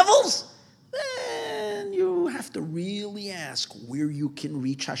certain levels, then you have to really ask where you can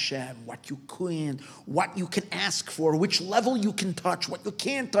reach Hashem, what you can ask for, which level you can touch, what you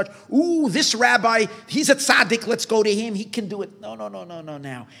can't touch. Ooh, this rabbi, he's a tzaddik, let's go to him, he can do it. No.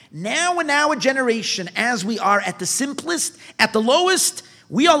 Now in our generation, as we are at the simplest, at the lowest,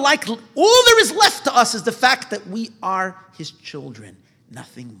 we are like, all there is left to us is the fact that we are his children,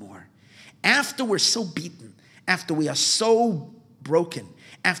 nothing more. After we're so beaten, after we are so broken,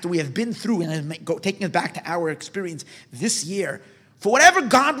 after we have been through, and taking it back to our experience this year, for whatever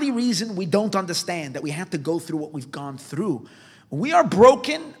godly reason we don't understand, that we have to go through what we've gone through. We are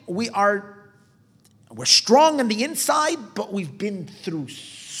broken, we're strong on the inside, but we've been through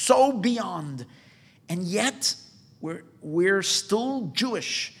so beyond. And yet, we're still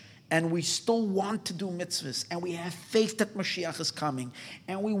Jewish, and we still want to do mitzvahs, and we have faith that Mashiach is coming,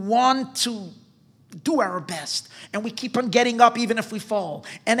 and we want to do our best, and we keep on getting up even if we fall,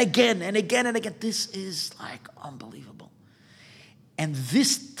 and again and again and again. This is like unbelievable. And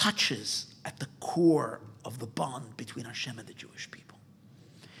this touches at the core of the bond between Hashem and the Jewish people.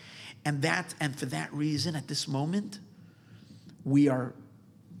 And for that reason, at this moment, we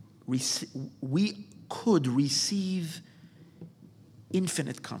could receive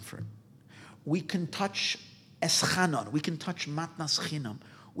infinite comfort. We can touch eschanon, we can touch matnas chinam,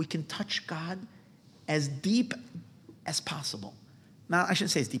 we can touch God as deep as possible. Now, I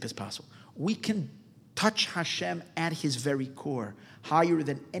shouldn't say as deep as possible. We can touch Hashem at his very core, higher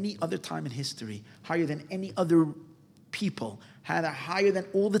than any other time in history, higher than any other people, higher than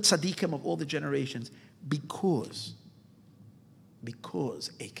all the tzaddikim of all the generations, because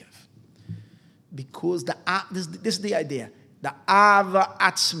Ekev. Because this is the idea. The Ava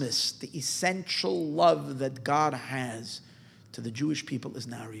Atzmis, the essential love that God has to the Jewish people, is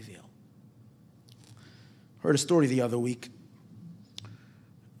now revealed. Heard a story the other week.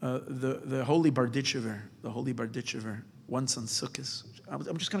 The holy Barditchever, once on Sukkot.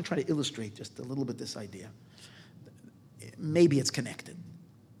 I'm just going to try to illustrate just a little bit this idea. Maybe it's connected.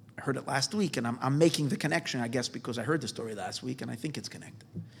 I heard it last week, and I'm making the connection, I guess, because I heard the story last week, and I think it's connected.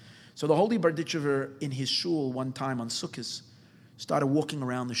 So the holy Barditchever in his shul one time on Sukkot started walking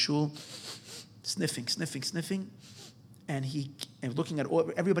around the shul, sniffing, and looking at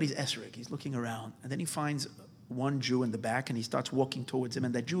everybody's esrog. He's looking around, and then he finds one Jew in the back, and he starts walking towards him,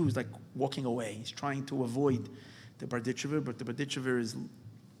 and that Jew is like walking away. He's trying to avoid the Barditchever, but the Barditchever is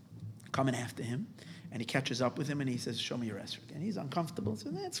coming after him, and he catches up with him, and he says, "Show me your esrog." And he's uncomfortable. He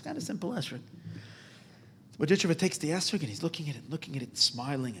says, "It's kind of simple esrog." Barditchever takes the esrog, and he's looking at it,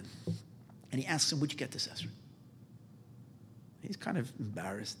 smiling, and he asks him, "Where'd you get this esrog?" He's kind of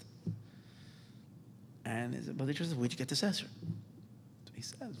embarrassed. And Barditchever says, "Where'd you get this esrog?" So he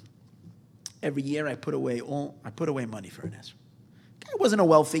says, "Every year I put away money for an esrog." He wasn't a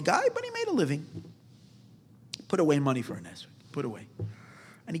wealthy guy, but he made a living. Put away money for an esrog. Put away.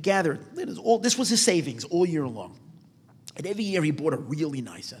 And he gathered. This was his savings all year long. And every year he bought a really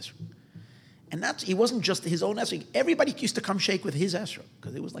nice esrog. And he wasn't just his own esrog. Everybody used to come shake with his esrog,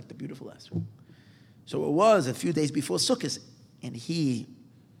 because it was like the beautiful esrog. So it was a few days before Sukkot, and he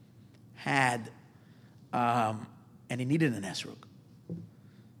had, and he needed an esrog.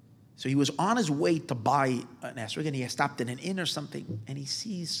 So he was on his way to buy an esrog, and he stopped in an inn or something, and he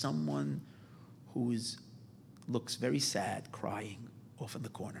sees someone who looks very sad, crying off in the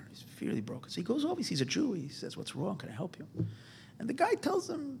corner. He's fairly broken. So he goes over, he sees a Jew, he says, "What's wrong? Can I help you?" And the guy tells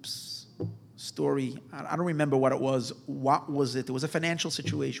him story. I don't remember what it was. What was it? There was a financial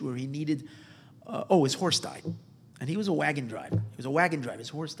situation where he needed, his horse died. And he was a wagon driver. His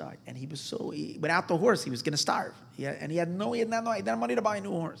horse died. And without the horse, he was going to starve. He had no money to buy a new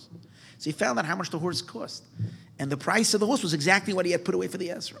horse. So he found out how much the horse cost. And the price of the horse was exactly what he had put away for the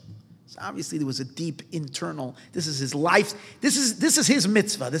esrog. So obviously there was a deep internal, this is his life, this is his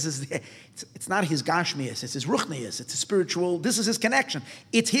mitzvah, it's not his gashmias, it's his ruchnias, it's his spiritual, this is his connection.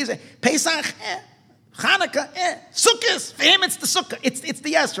 It's his, Pesach, Hanukkah, Sukkot, for him it's the Sukkah, it's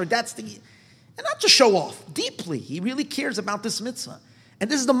the esrog, and not to show off, deeply, he really cares about this mitzvah. And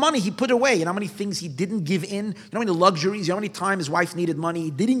this is the money he put away. You know how many things he didn't give in? You know how many luxuries? You know how many times his wife needed money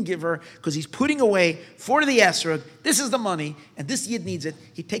he didn't give her because he's putting away for the esrog. This is the money, and this yid needs it.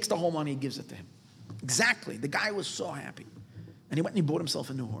 He takes the whole money and gives it to him. Exactly. The guy was so happy. And he went and he bought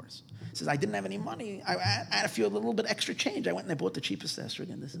himself a new horse. He says, "I didn't have any money. I had a little bit extra change. I went and I bought the cheapest esrog,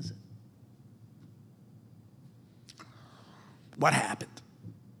 and this is it." What happened?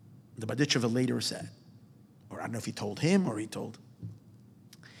 The Barditchever later said, or I don't know if he told him or he told him.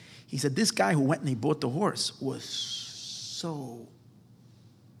 He said this guy who went and he bought the horse was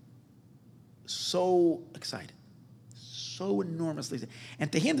so excited, so enormously excited. And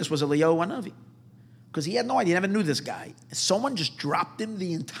to him, this was a Eliyahu Hanavi. because he had no idea, he never knew this guy. Someone just dropped him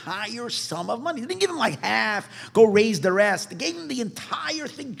the entire sum of money. They didn't give him like half, go raise the rest. They gave him the entire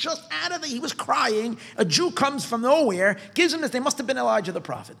thing just out of it. He was crying. A Jew comes from nowhere, gives him this. They must have been Elijah the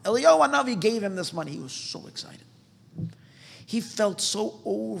prophet. Eliyahu Hanavi gave him this money. He was so excited. He felt so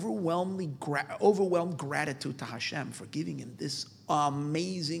overwhelmed gratitude to Hashem for giving him this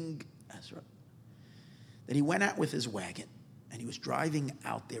amazing Ezra that he went out with his wagon and he was driving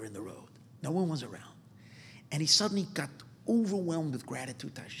out there in the road. No one was around. And he suddenly got overwhelmed with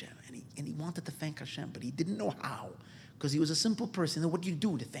gratitude to Hashem. And he wanted to thank Hashem, but he didn't know how, because he was a simple person. And what do you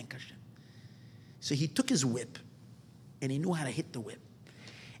do to thank Hashem? So he took his whip, and he knew how to hit the whip.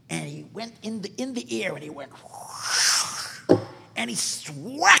 And he went in the air, and he went, and he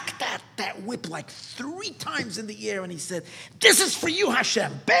whacked that whip like 3 times in the air, and he said, "This is for you,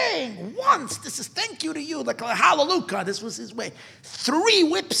 Hashem." Bang! Once. This is thank you to you. Like a hallelujah. This was his way. 3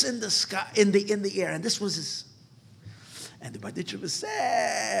 whips in the sky, in the air, and this was his. And the Baditcheva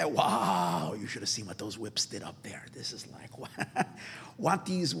said, "Wow, you should have seen what those whips did up there. This is like what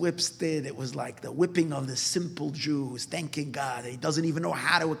these whips did. It was like the whipping of the simple Jew who's thanking God. He doesn't even know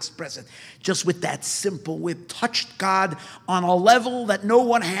how to express it. Just with that simple whip, touched God on a level that no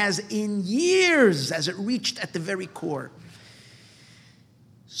one has in years, as it reached at the very core."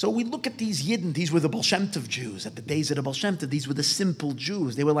 So we look at these Yidden. These were the Baal Shem Tov Jews. At the days of the Baal Shem Tov, these were the simple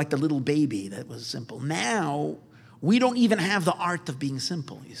Jews. They were like the little baby that was simple. Now, we don't even have the art of being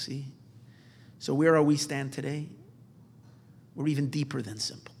simple, you see. So where are we stand today? We're even deeper than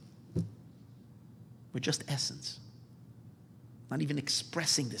simple. We're just essence. Not even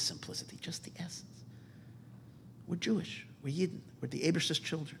expressing the simplicity, just the essence. We're Jewish. We're Yidden. We're the Ebersh's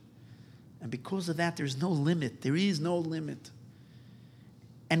children. And because of that, there's no limit. There is no limit.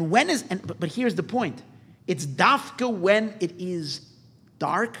 But here's the point. It's dafka when it is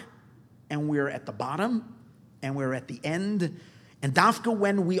dark and we're at the bottom and we're at the end, and dafka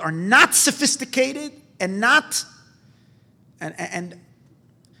when we are not sophisticated and not, and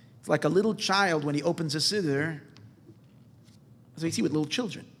it's like a little child when he opens a siddur. So you see with little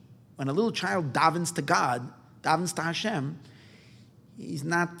children, when a little child davens to God, davens to Hashem, he's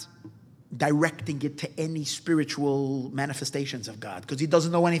not directing it to any spiritual manifestations of God, because he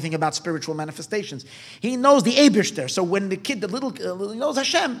doesn't know anything about spiritual manifestations. He knows the Eibishter. So when the kid, he knows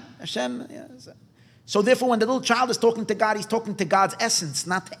Hashem. Yeah. So therefore, when the little child is talking to God, he's talking to God's essence,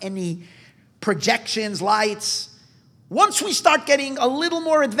 not to any projections, lights. Once we start getting a little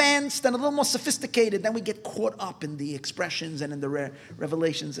more advanced and a little more sophisticated, then we get caught up in the expressions and in the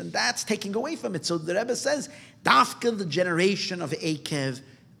revelations, and that's taking away from it. So the Rebbe says, Dafka, the generation of Akev,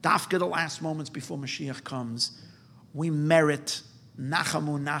 Dafka, the last moments before Mashiach comes, we merit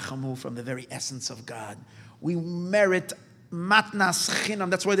Nachamu from the very essence of God. We merit Matnas Chinam.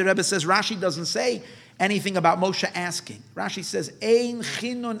 That's why the Rebbe says, Rashi doesn't say anything about Moshe asking. Rashi says, Ein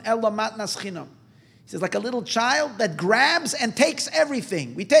Chinun Ella Matnas Chinam. He says, like a little child that grabs and takes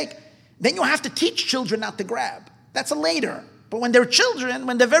everything. Then you have to teach children not to grab. That's a later. But when they're children,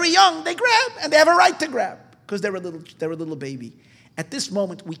 when they're very young, they grab, and they have a right to grab, because they're a little baby. At this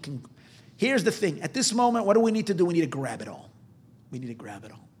moment, here's the thing. At this moment, what do we need to do? We need to grab it all. We need to grab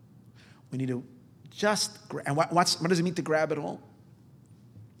it all. We need to just grab. And what does it mean to grab it all?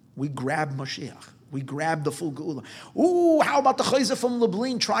 We grab Mashiach. We grab the full Geula. Ooh, how about the Chayzer from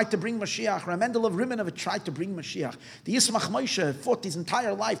Lublin tried to bring Mashiach? Ramendel of Rimenov tried to bring Mashiach. The Yismach Moshe fought his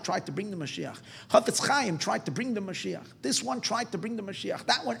entire life, tried to bring the Mashiach. Hafetz Chaim tried to bring the Mashiach. This one tried to bring the Mashiach.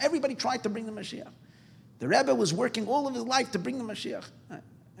 That one, everybody tried to bring the Mashiach. The Rebbe was working all of his life to bring the Mashiach.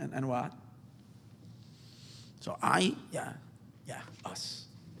 And what? So us.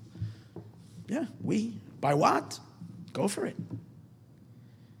 Yeah, we. By what? Go for it.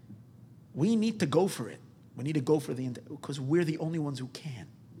 We need to go for it. We need to go for because we're the only ones who can.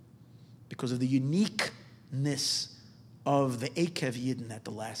 Because of the uniqueness of the Akev Yidden at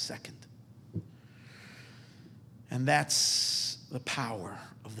the last second. And that's the power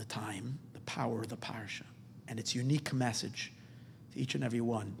of the time, the power of the parsha, and its unique message to each and every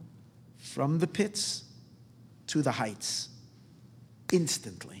one. From the pits to the heights,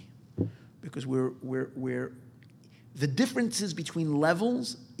 instantly. Because we're the differences between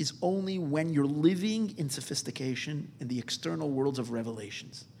levels is only when you're living in sophistication in the external worlds of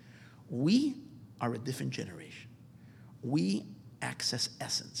revelations. We are a different generation. We access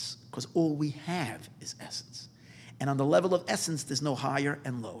essence because all we have is essence. And on the level of essence, there's no higher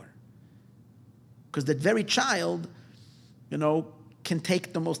and lower. Because that very child, can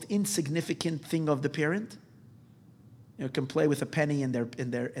take the most insignificant thing of the parent, can play with a penny in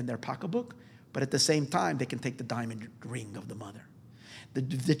their pocketbook, but at the same time, they can take the diamond ring of the mother.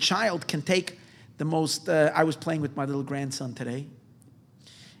 The child can take I was playing with my little grandson today,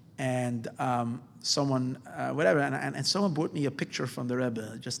 and someone, and someone brought me a picture from the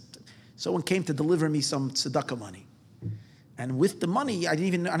Rebbe. Someone came to deliver me some tzedakah money. And with the money, I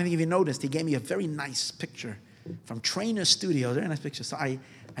didn't even notice. He gave me a very nice picture from Trainer Studio, very nice picture. So I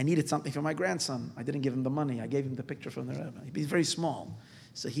needed something for my grandson. I didn't give him the money. I gave him the picture from the Rebbe. He's very small.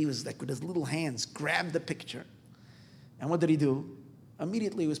 So he was like, with his little hands, grabbed the picture. And what did he do?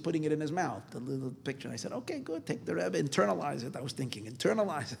 Immediately he was putting it in his mouth, the little picture. And I said, okay, good, take the Rebbe, internalize it. I was thinking,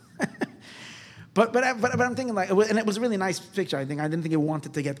 internalize it. But I'm thinking and it was a really nice picture. I didn't think it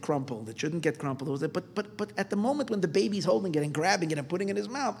wanted to get crumpled. It shouldn't get crumpled. But at the moment when the baby's holding it and grabbing it and putting it in his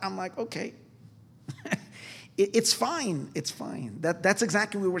mouth, I'm like, okay, it's fine. It's fine. That's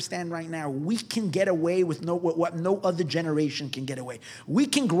exactly where we're standing right now. We can get away with what no other generation can get away. We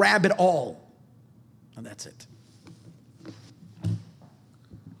can grab it all, and that's it.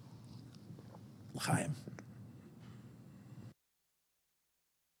 L'chaim.